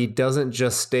idiot, but he doesn't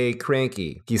just stay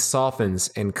cranky. He softens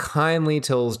and kindly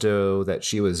tells Jo that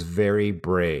she was very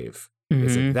brave.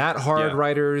 Is it that hard,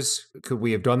 writers? Could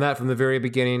we have done that from the very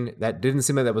beginning? That didn't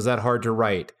seem like that was that hard to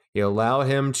write. You allow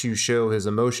him to show his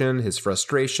emotion, his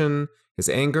frustration, his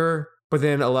anger, but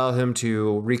then allow him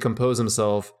to recompose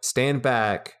himself, stand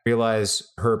back, realize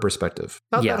her perspective.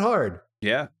 Not that hard.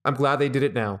 Yeah. I'm glad they did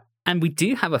it now. And we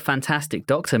do have a fantastic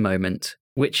Doctor moment,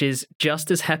 which is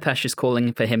just as Hepesh is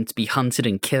calling for him to be hunted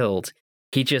and killed,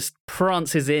 he just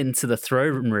prances into the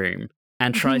throne room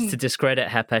and tries to discredit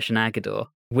Hepesh and Agador,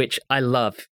 which I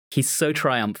love. He's so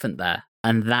triumphant there,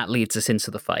 and that leads us into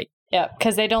the fight. Yeah,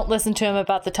 because they don't listen to him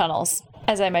about the tunnels,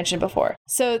 as I mentioned before.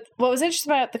 So what was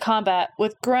interesting about the combat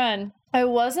with Grun, I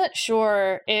wasn't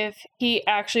sure if he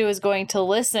actually was going to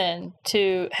listen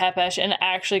to Hepesh and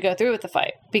actually go through with the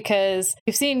fight, because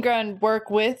we've seen Grun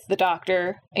work with the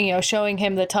Doctor, you know, showing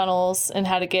him the tunnels and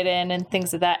how to get in and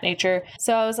things of that nature.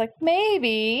 So I was like,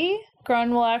 maybe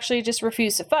Grun will actually just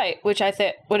refuse to fight, which I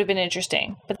thought would have been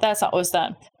interesting, but that's not what was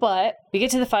done. But we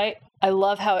get to the fight. I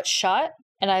love how it's shot.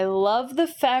 And I love the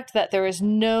fact that there is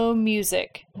no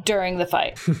music during the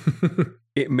fight.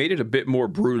 It made it a bit more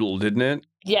brutal, didn't it?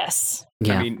 Yes.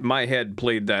 Yeah. I mean, my head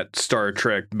played that Star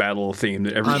Trek battle theme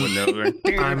that everyone knows.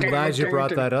 I'm glad you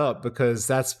brought that up because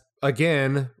that's,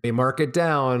 again, they mark it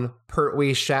down.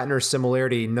 Pertwee Shatner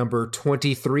similarity number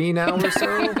 23 now or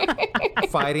so.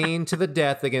 Fighting to the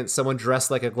death against someone dressed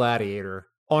like a gladiator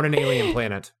on an alien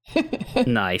planet.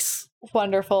 Nice.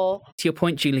 Wonderful. To your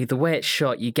point, Julie, the way it's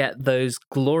shot, you get those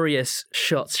glorious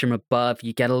shots from above.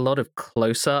 You get a lot of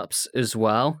close-ups as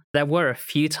well. There were a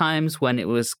few times when it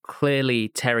was clearly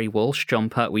Terry Walsh, John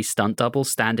Pertwee's stunt double,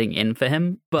 standing in for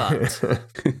him, but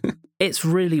it's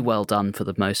really well done for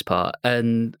the most part.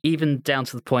 And even down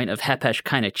to the point of Hepesh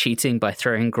kind of cheating by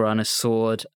throwing Grun a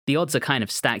sword. The odds are kind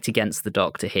of stacked against the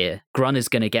Doctor here. Grun is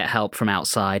going to get help from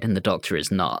outside and the Doctor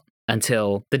is not,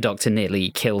 until the Doctor nearly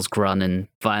kills Grun and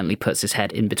violently puts his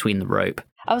head in between the rope.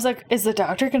 I was like, is the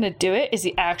doctor going to do it? Is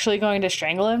he actually going to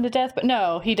strangle him to death? But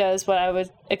no, he does what I would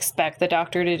expect the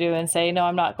doctor to do and say, no,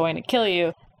 I'm not going to kill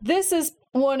you. This is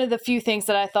one of the few things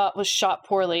that I thought was shot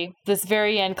poorly, this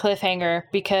very end cliffhanger,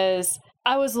 because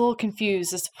I was a little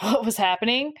confused as to what was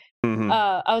happening. Mm-hmm.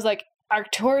 I was like,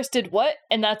 Arcturus did what?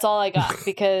 And that's all I got,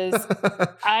 because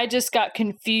I just got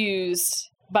confused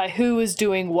by who was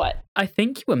doing what. I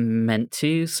think you were meant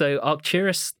to. So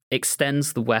Arcturus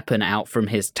extends the weapon out from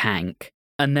his tank,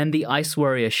 and then the Ice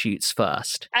Warrior shoots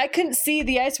first. I couldn't see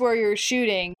the Ice Warrior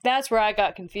shooting. That's where I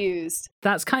got confused.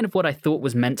 That's kind of what I thought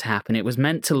was meant to happen. It was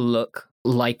meant to look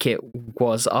like it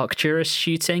was Arcturus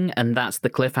shooting, and that's the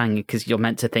cliffhanger, because you're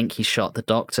meant to think he shot the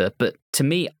doctor. But to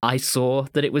me, I saw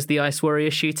that it was the Ice Warrior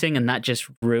shooting, and that just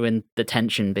ruined the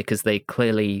tension, because they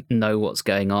clearly know what's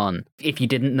going on. If you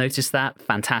didn't notice that,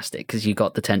 fantastic, because you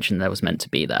got the tension that was meant to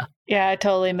be there. Yeah, I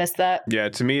totally missed that. Yeah,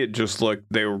 to me, it just looked,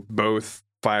 they were both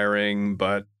firing,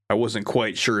 but I wasn't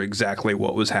quite sure exactly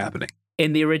what was happening.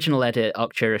 In the original edit,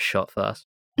 Arcturus shot first.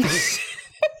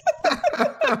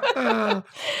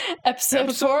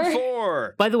 Episode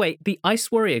 4. By the way, the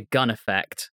Ice Warrior gun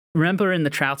effect. Remember in the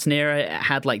Troughton era, it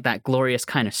had like that glorious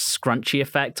kind of scrunchy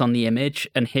effect on the image,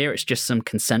 and here it's just some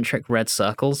concentric red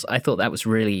circles. I thought that was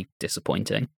really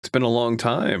disappointing. It's been a long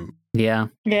time. Yeah.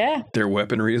 Yeah. Their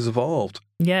weaponry has evolved.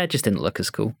 Yeah, it just didn't look as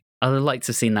cool. I'd have liked to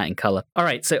have seen that in color. All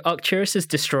right, so Arcturus is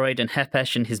destroyed, and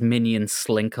Hepesh and his minions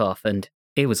slink off, and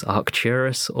it was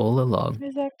Arcturus all along. It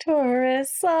was Arcturus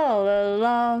all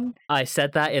along. I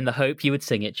said that in the hope you would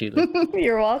sing it, Julie.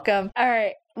 You're welcome. All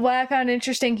right. What I found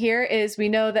interesting here is we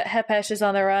know that Hepesh is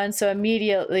on the run, so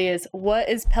immediately is, what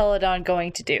is Peladon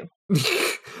going to do?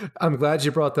 I'm glad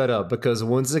you brought that up, because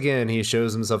once again, he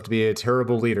shows himself to be a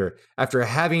terrible leader. After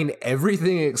having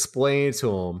everything explained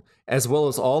to him, as well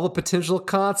as all the potential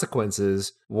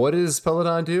consequences, what does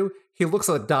Peladon do? He looks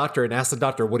at the doctor and asks the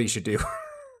doctor what he should do.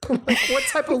 Like, what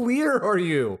type of leader are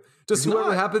you? Just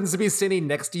whoever happens to be standing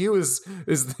next to you is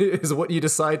what you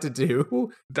decide to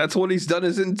do? That's what he's done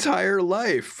his entire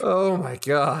life. Oh my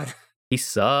god. He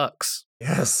sucks.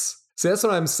 Yes. See, that's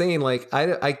what I'm saying. Like,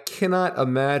 I cannot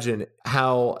imagine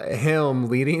how him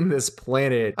leading this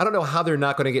planet, I don't know how they're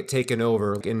not going to get taken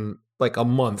over in like a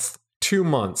month, 2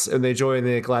 months, and they join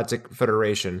the Galactic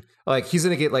Federation. Like, he's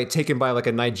going to get like taken by like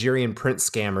a Nigerian print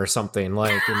scam or something.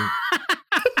 Like, in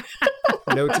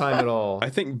no time at all. I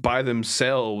think by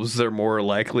themselves, they're more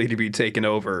likely to be taken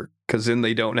over, because then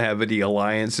they don't have any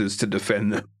alliances to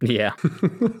defend them. Yeah.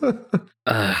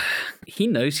 He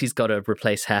knows he's got to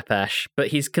replace Hepesh, but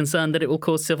he's concerned that it will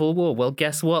cause civil war. Well,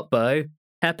 guess what, Bo?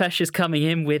 Hepesh is coming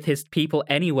in with his people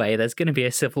anyway. There's going to be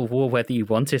a civil war whether you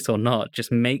want it or not.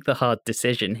 Just make the hard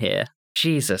decision here.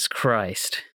 Jesus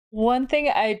Christ. One thing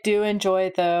I do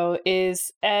enjoy, though, is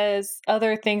as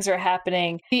other things are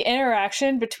happening, the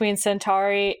interaction between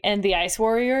Centauri and the Ice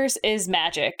Warriors is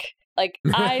magic. Like,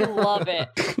 I love it.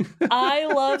 I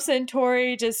love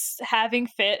Centauri just having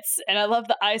fits, and I love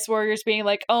the Ice Warriors being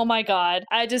like, oh my god.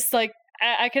 I just, like,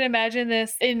 I can imagine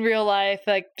this in real life.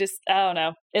 Like, just, I don't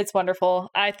know. It's wonderful.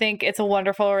 I think it's a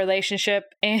wonderful relationship,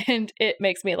 and it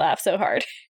makes me laugh so hard.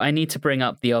 I need to bring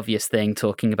up the obvious thing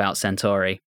talking about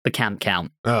Centauri. The camp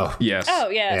count. Oh, yes. Oh,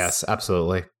 yes. Yes,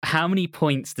 absolutely. How many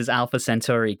points does Alpha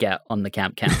Centauri get on the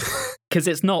camp count? Because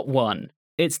it's not one.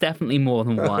 It's definitely more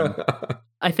than one.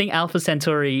 I think Alpha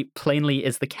Centauri plainly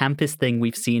is the campest thing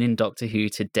we've seen in Doctor Who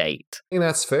to date. I think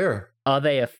that's fair. Are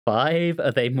they a 5?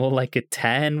 Are they more like a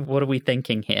 10? What are we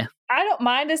thinking here? I don't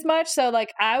mind as much, so,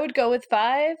 like, I would go with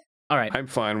 5. All right. I'm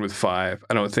fine with 5.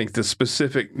 I don't think the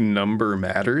specific number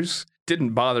matters.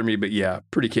 Didn't bother me, but yeah,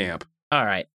 pretty camp. All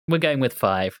right. We're going with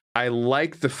 5. I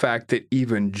like the fact that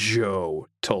even Joe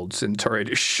told Centauri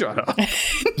to shut up.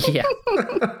 Yeah.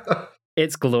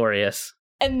 It's glorious.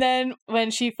 And then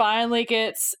when she finally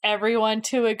gets everyone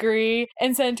to agree,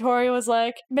 and Centauri was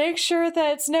like, make sure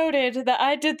that it's noted that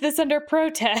I did this under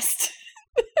protest.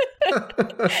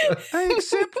 I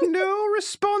accept no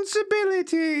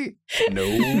responsibility.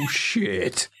 No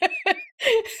shit.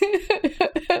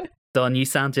 Don, you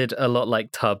sounded a lot like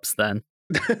Tubbs then.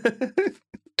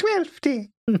 12.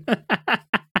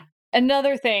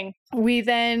 Another thing, we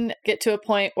then get to a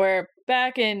point where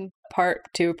back in part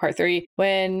 2, part 3,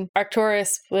 when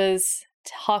Arcturus was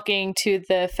talking to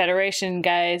the Federation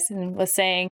guys and was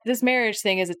saying, this marriage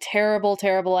thing is a terrible,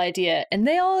 terrible idea. And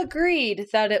they all agreed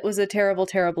that it was a terrible,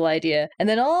 terrible idea. And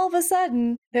then all of a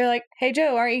sudden, they're like, hey,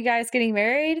 Joe, aren't you guys getting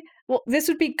married? Well, this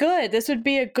would be good. This would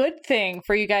be a good thing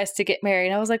for you guys to get married.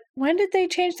 And I was like, when did they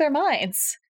change their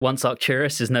minds? once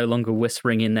Arcturus is no longer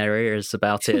whispering in their ears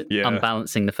about it Yeah.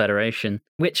 unbalancing the Federation.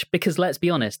 Which, because let's be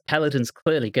honest, Peladon's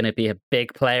clearly going to be a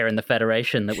big player in the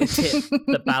Federation that would tip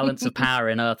the balance of power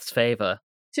in Earth's favor.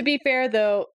 To be fair,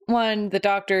 though, one, the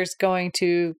Doctor's going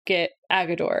to get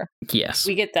Agador. Yes.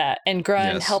 We get that, and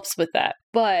Grun Yes. helps with that.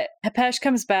 But Hepesh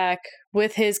comes back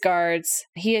with his guards.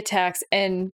 He attacks,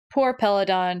 and poor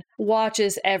Peladon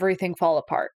watches everything fall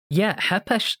apart. Yeah,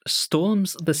 Hepesh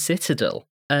storms the Citadel.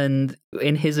 And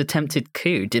in his attempted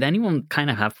coup, did anyone kind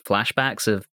of have flashbacks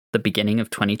of the beginning of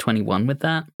 2021 with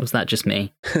that? Was that just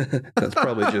me? That's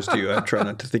probably just you. I try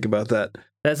not to think about that.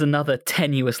 There's another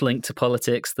tenuous link to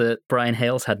politics that Brian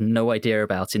Hales had no idea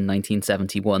about in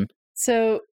 1971.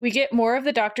 So we get more of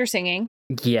the Doctor singing.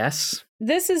 Yes.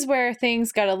 This is where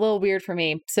things got a little weird for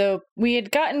me. So we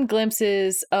had gotten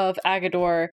glimpses of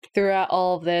Agador throughout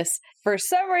all of this. For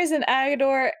some reason,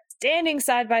 Agador standing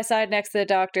side by side next to the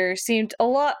Doctor seemed a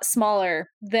lot smaller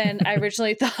than I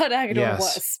originally thought Agador Yes.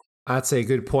 was. That's a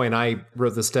good point. I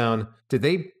wrote this down. Did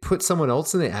they put someone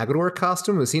else in the Agador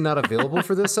costume? Was he not available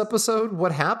for this episode?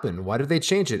 What happened? Why did they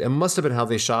change it? It must have been how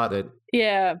they shot it.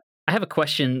 Yeah. I have a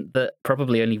question that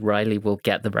probably only Riley will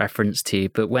get the reference to,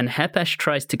 but when Hepesh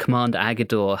tries to command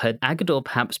Agador, had Agador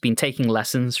perhaps been taking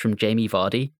lessons from Jamie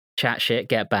Vardy? Chat shit,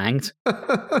 get banged?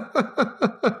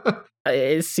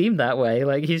 It seemed that way.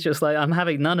 Like, he's just like, I'm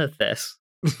having none of this.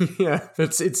 Yeah,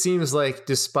 it seems like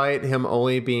despite him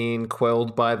only being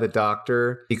quelled by the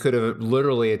Doctor, he could have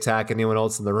literally attacked anyone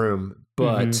else in the room.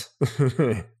 But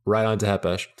right on to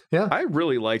Hepesh. Yeah. I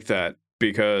really like that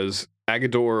because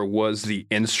Agador was the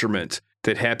instrument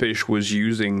that Hepesh was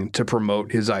using to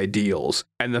promote his ideals.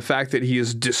 And the fact that he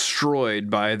is destroyed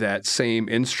by that same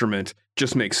instrument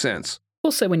just makes sense.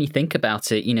 Also, when you think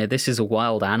about it, you know, this is a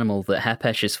wild animal that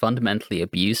Hepesh is fundamentally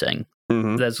abusing.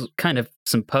 Mm-hmm. There's kind of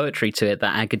some poetry to it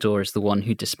that Agador is the one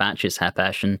who dispatches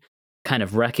Hepesh and kind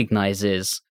of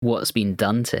recognizes what's been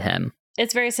done to him.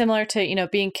 It's very similar to, you know,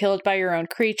 being killed by your own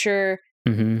creature,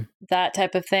 that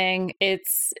type of thing.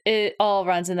 It all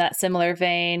runs in that similar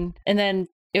vein. And then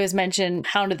it was mentioned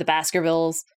Hound of the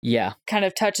Baskervilles Yeah. kind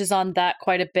of touches on that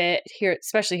quite a bit here,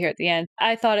 especially here at the end.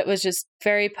 I thought it was just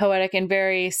very poetic and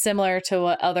very similar to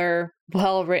what other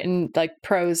well-written like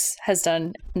prose has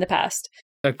done in the past.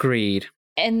 Agreed.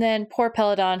 And then poor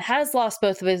Peladon has lost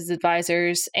both of his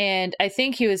advisors, and I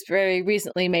think he was very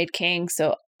recently made king.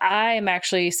 So I am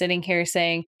actually sitting here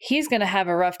saying he's going to have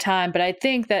a rough time, but I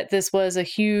think that this was a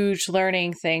huge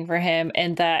learning thing for him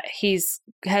and that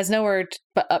has nowhere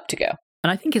but up to go. And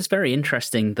I think it's very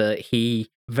interesting that he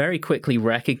very quickly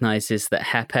recognizes that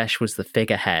Hepesh was the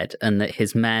figurehead and that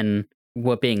his men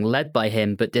were being led by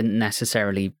him, but didn't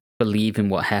necessarily believe in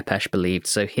what Hepesh believed.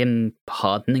 So him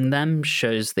pardoning them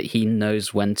shows that he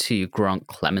knows when to grant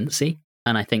clemency.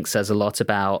 And I think says a lot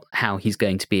about how he's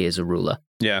going to be as a ruler.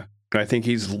 Yeah, I think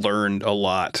he's learned a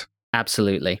lot.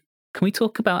 Absolutely. Can we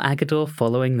talk about Agador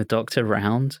following the Doctor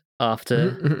round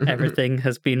after everything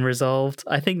has been resolved?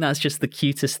 I think that's just the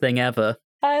cutest thing ever.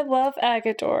 I love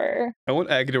Agador. I want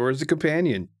Agador as a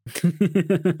companion.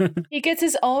 He gets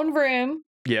his own room,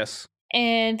 Yes.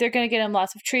 and they're going to get him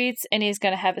lots of treats, and he's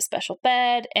going to have a special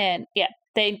bed, and yeah,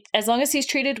 as long as he's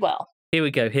treated well. Here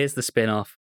we go. Here's the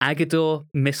spin-off. Agador,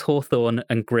 Miss Hawthorne,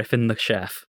 and Griffin the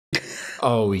chef.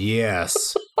 Oh,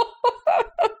 yes.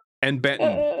 And Benton.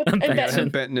 And Benton. Gotta have Benton.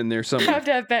 Benton in there I somewhere. have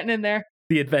to have Benton in there.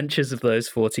 The adventures of those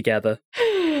four together.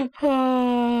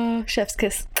 Oh, chef's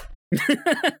kiss.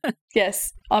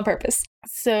 Yes, on purpose.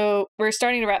 So we're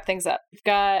starting to wrap things up. We've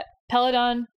got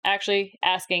Peladon actually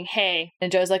asking, hey,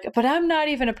 and Joe's like, but I'm not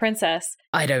even a princess.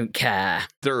 I don't care.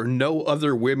 There are no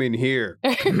other women here.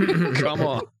 Come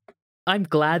on. I'm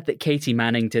glad that Katie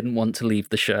Manning didn't want to leave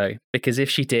the show, because if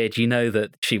she did, you know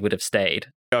that she would have stayed.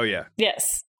 Oh, yeah.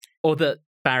 Yes. Or that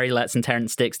Barry Letts and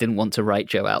Terrence Dix didn't want to write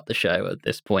Joe out the show at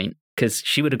this point, because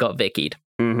she would have got Vickied.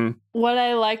 Mm-hmm. What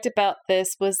I liked about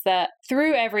this was that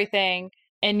through everything,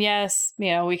 and yes, you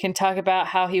know, we can talk about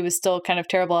how he was still kind of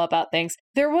terrible about things,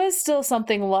 there was still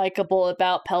something likable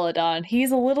about Peladon.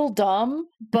 He's a little dumb,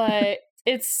 but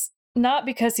it's not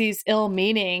because he's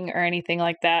ill-meaning or anything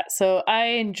like that. So I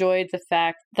enjoyed the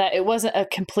fact that it wasn't a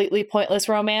completely pointless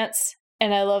romance.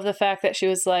 And I love the fact that she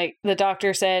was like, the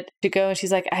Doctor said to go, and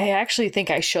she's like, I actually think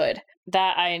I should.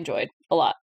 That I enjoyed a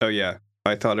lot. Oh, yeah.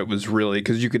 I thought it was really,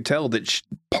 because you could tell that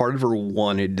part of her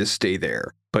wanted to stay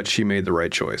there, but she made the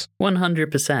right choice.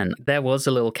 100%. There was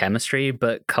a little chemistry,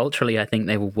 but culturally, I think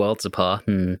they were worlds apart.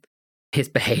 And his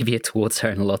behavior towards her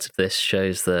in a lot of this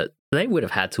shows that they would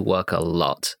have had to work a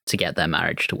lot to get their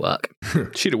marriage to work.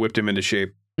 She'd have whipped him into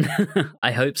shape.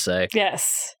 I hope so.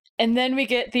 Yes. And then we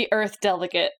get the Earth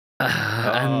delegate.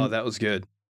 Oh, that was good.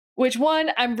 Which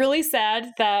one, I'm really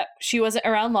sad that she wasn't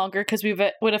around longer because we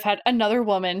would have had another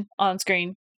woman on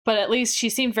screen. But at least she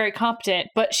seemed very competent.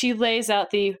 But she lays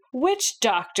out the witch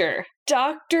doctor.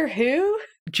 Doctor Who?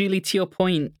 Julie, to your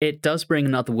point, it does bring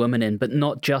another woman in, but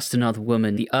not just another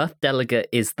woman. The Earth delegate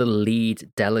is the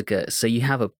lead delegate. So you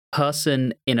have a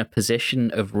person in a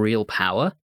position of real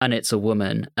power, and it's a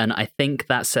woman. And I think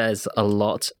that says a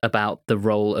lot about the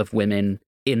role of women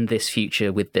in this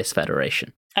future with this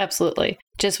Federation. Absolutely.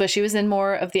 Just wish she was in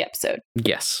more of the episode.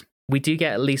 Yes. We do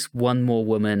get at least one more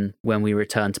woman when we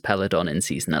return to Peladon in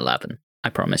season 11. I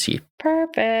promise you.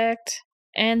 Perfect.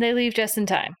 And they leave just in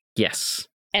time. Yes.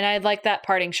 And I like that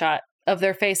parting shot of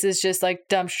their faces just like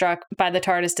dumbstruck by the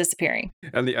TARDIS disappearing.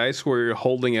 And the Ice Warrior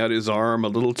holding out his arm a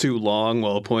little too long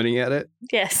while pointing at it.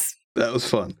 Yes. That was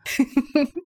fun.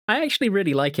 I actually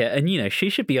really like it. And, you know, she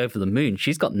should be over the moon.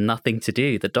 She's got nothing to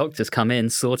do. The doctor's come in,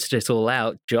 sorted it all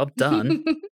out. Job done.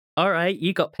 All right,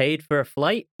 you got paid for a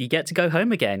flight. You get to go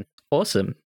home again.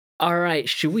 Awesome. All right,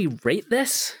 should we rate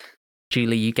this?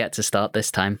 Julie, you get to start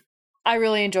this time. I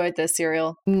really enjoyed this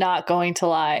serial. Not going to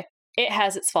lie. It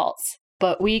has its faults.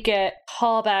 But we get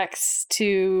callbacks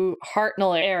to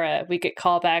Hartnell era. We get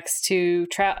callbacks to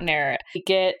Troughton era. We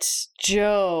get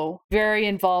Joe very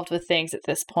involved with things at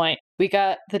this point. We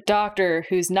got the Doctor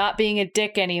who's not being a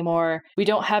dick anymore. We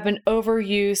don't have an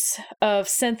overuse of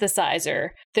synthesizer.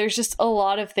 There's just a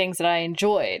lot of things that I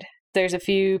enjoyed. There's a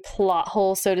few plot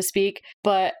holes, so to speak,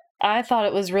 but I thought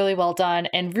it was really well done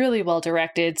and really well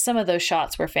directed. Some of those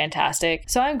shots were fantastic.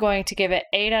 So I'm going to give it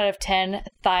 8 out of 10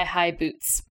 thigh-high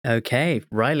boots. Okay,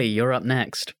 Riley, you're up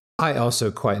next. I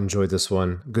also quite enjoyed this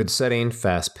one. Good setting,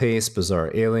 fast pace,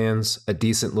 bizarre aliens, a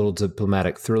decent little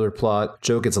diplomatic thriller plot.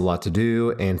 Joe gets a lot to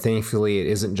do, and thankfully it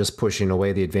isn't just pushing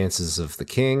away the advances of the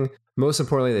king. Most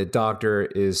importantly, the Doctor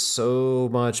is so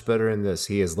much better in this.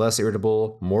 He is less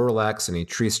irritable, more relaxed, and he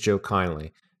treats Joe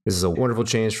kindly. This is a wonderful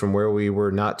change from where we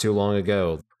were not too long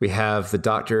ago. We have the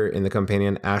Doctor and the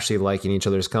companion actually liking each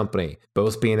other's company,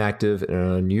 both being active in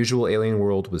an unusual alien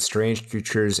world with strange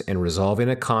creatures and resolving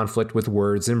a conflict with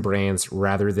words and brains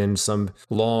rather than some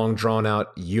long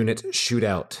drawn-out unit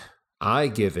shootout. I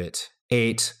give it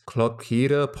 8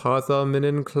 Klokira Partha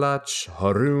Minin Klatch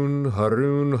Haroon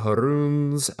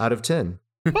Haroons out of 10.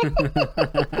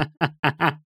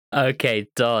 Okay,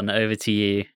 Don, over to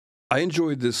you. I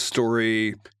enjoyed this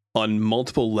story on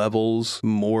multiple levels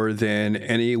more than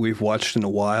any we've watched in a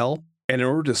while. And in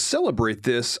order to celebrate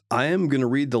this, I am going to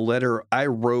read the letter I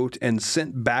wrote and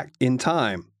sent back in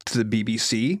time to the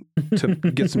BBC to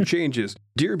get some changes.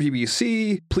 Dear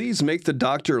BBC, please make the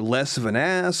Doctor less of an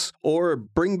ass, or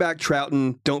bring back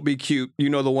Troughton. Don't be cute. You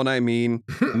know the one I mean.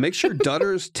 Make sure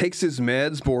Dutters takes his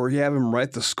meds before you have him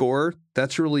write the score.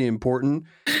 That's really important.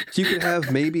 You could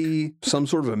have maybe some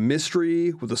sort of a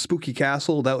mystery with a spooky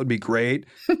castle. That would be great.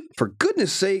 For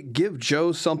goodness sake, give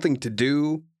Joe something to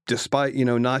do. Despite,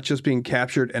 not just being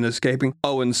captured and escaping.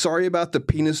 Oh, and sorry about the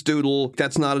penis doodle.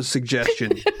 That's not a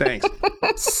suggestion. Thanks.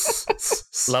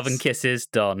 Love and kisses,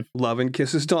 Don. Love and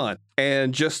kisses, Don.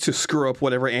 And just to screw up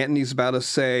whatever Anthony's about to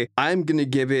say, I'm going to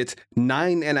give it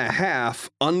 9.5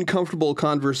 uncomfortable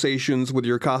conversations with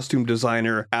your costume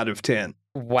designer out of 10.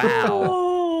 Wow.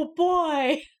 Oh,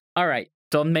 boy. All right.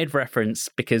 Don made reference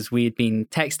because we had been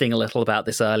texting a little about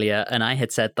this earlier, and I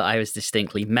had said that I was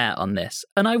distinctly met on this.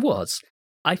 And I was.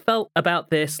 I felt about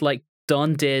this like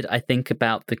Don did, I think,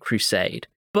 about The Crusade.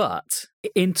 But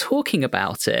in talking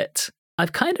about it,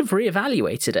 I've kind of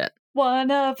reevaluated it. One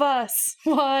of us.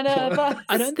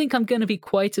 I don't think I'm going to be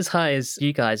quite as high as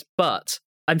you guys, but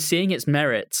I'm seeing its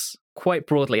merits quite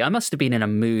broadly. I must have been in a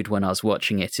mood when I was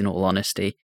watching it, in all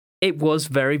honesty. It was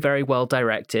very, very well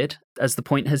directed, as the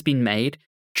point has been made.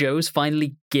 Joe's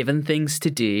finally given things to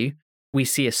do. We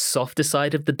see a softer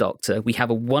side of the Doctor. We have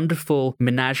a wonderful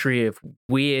menagerie of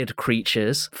weird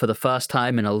creatures for the first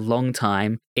time in a long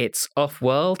time. It's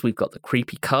off-world. We've got the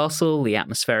creepy castle, the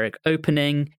atmospheric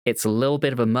opening. It's a little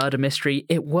bit of a murder mystery.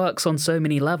 It works on so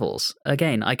many levels.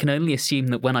 Again, I can only assume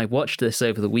that when I watched this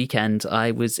over the weekend,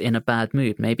 I was in a bad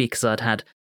mood. Maybe because I'd had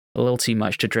a little too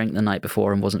much to drink the night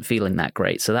before and wasn't feeling that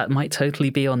great. So that might totally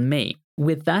be on me.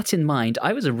 With that in mind,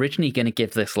 I was originally going to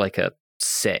give this like a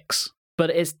 6. But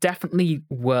it's definitely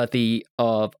worthy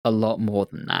of a lot more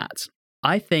than that.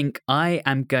 I think I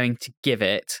am going to give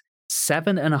it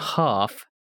 7.5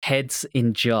 heads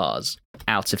in jars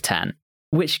out of 10,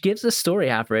 which gives a story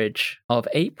average of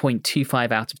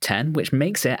 8.25 out of 10, which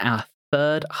makes it our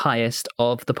third highest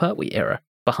of the Pertwee era,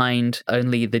 behind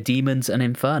only The Demons and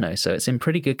Inferno. So it's in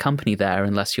pretty good company there,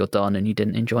 unless you're Don and you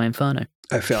didn't enjoy Inferno.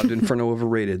 I found Inferno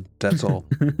overrated. That's all.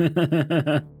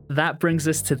 That brings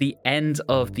us to the end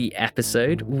of the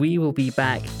episode. We will be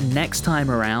back next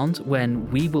time around when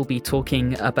we will be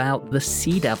talking about the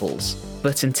Sea Devils.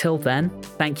 But until then,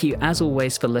 thank you as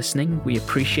always for listening. We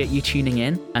appreciate you tuning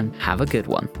in, and have a good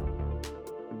one.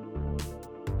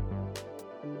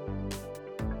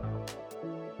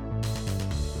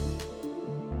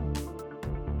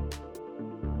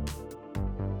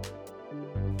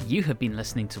 You have been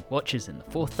listening to Watchers in the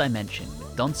Fourth Dimension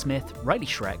with Don Smith, Riley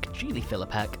Schreck, Julie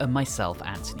Philippek, and myself,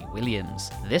 Anthony Williams.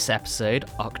 This episode,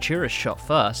 Arcturus Shot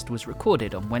First, was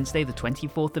recorded on Wednesday the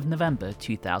 24th of November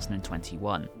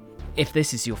 2021. If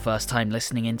this is your first time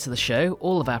listening into the show,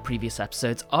 all of our previous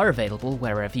episodes are available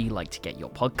wherever you like to get your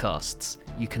podcasts.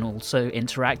 You can also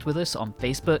interact with us on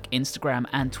Facebook, Instagram,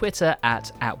 and Twitter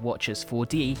at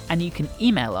Watchers4D, and you can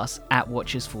email us at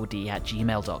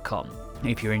watchers4d@gmail.com.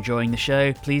 If you're enjoying the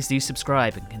show, please do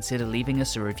subscribe and consider leaving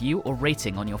us a review or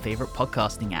rating on your favorite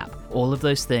podcasting app. All of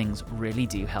those things really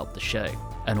do help the show.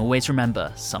 And always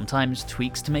remember, sometimes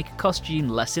tweaks to make a costume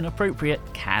less inappropriate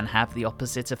can have the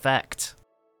opposite effect.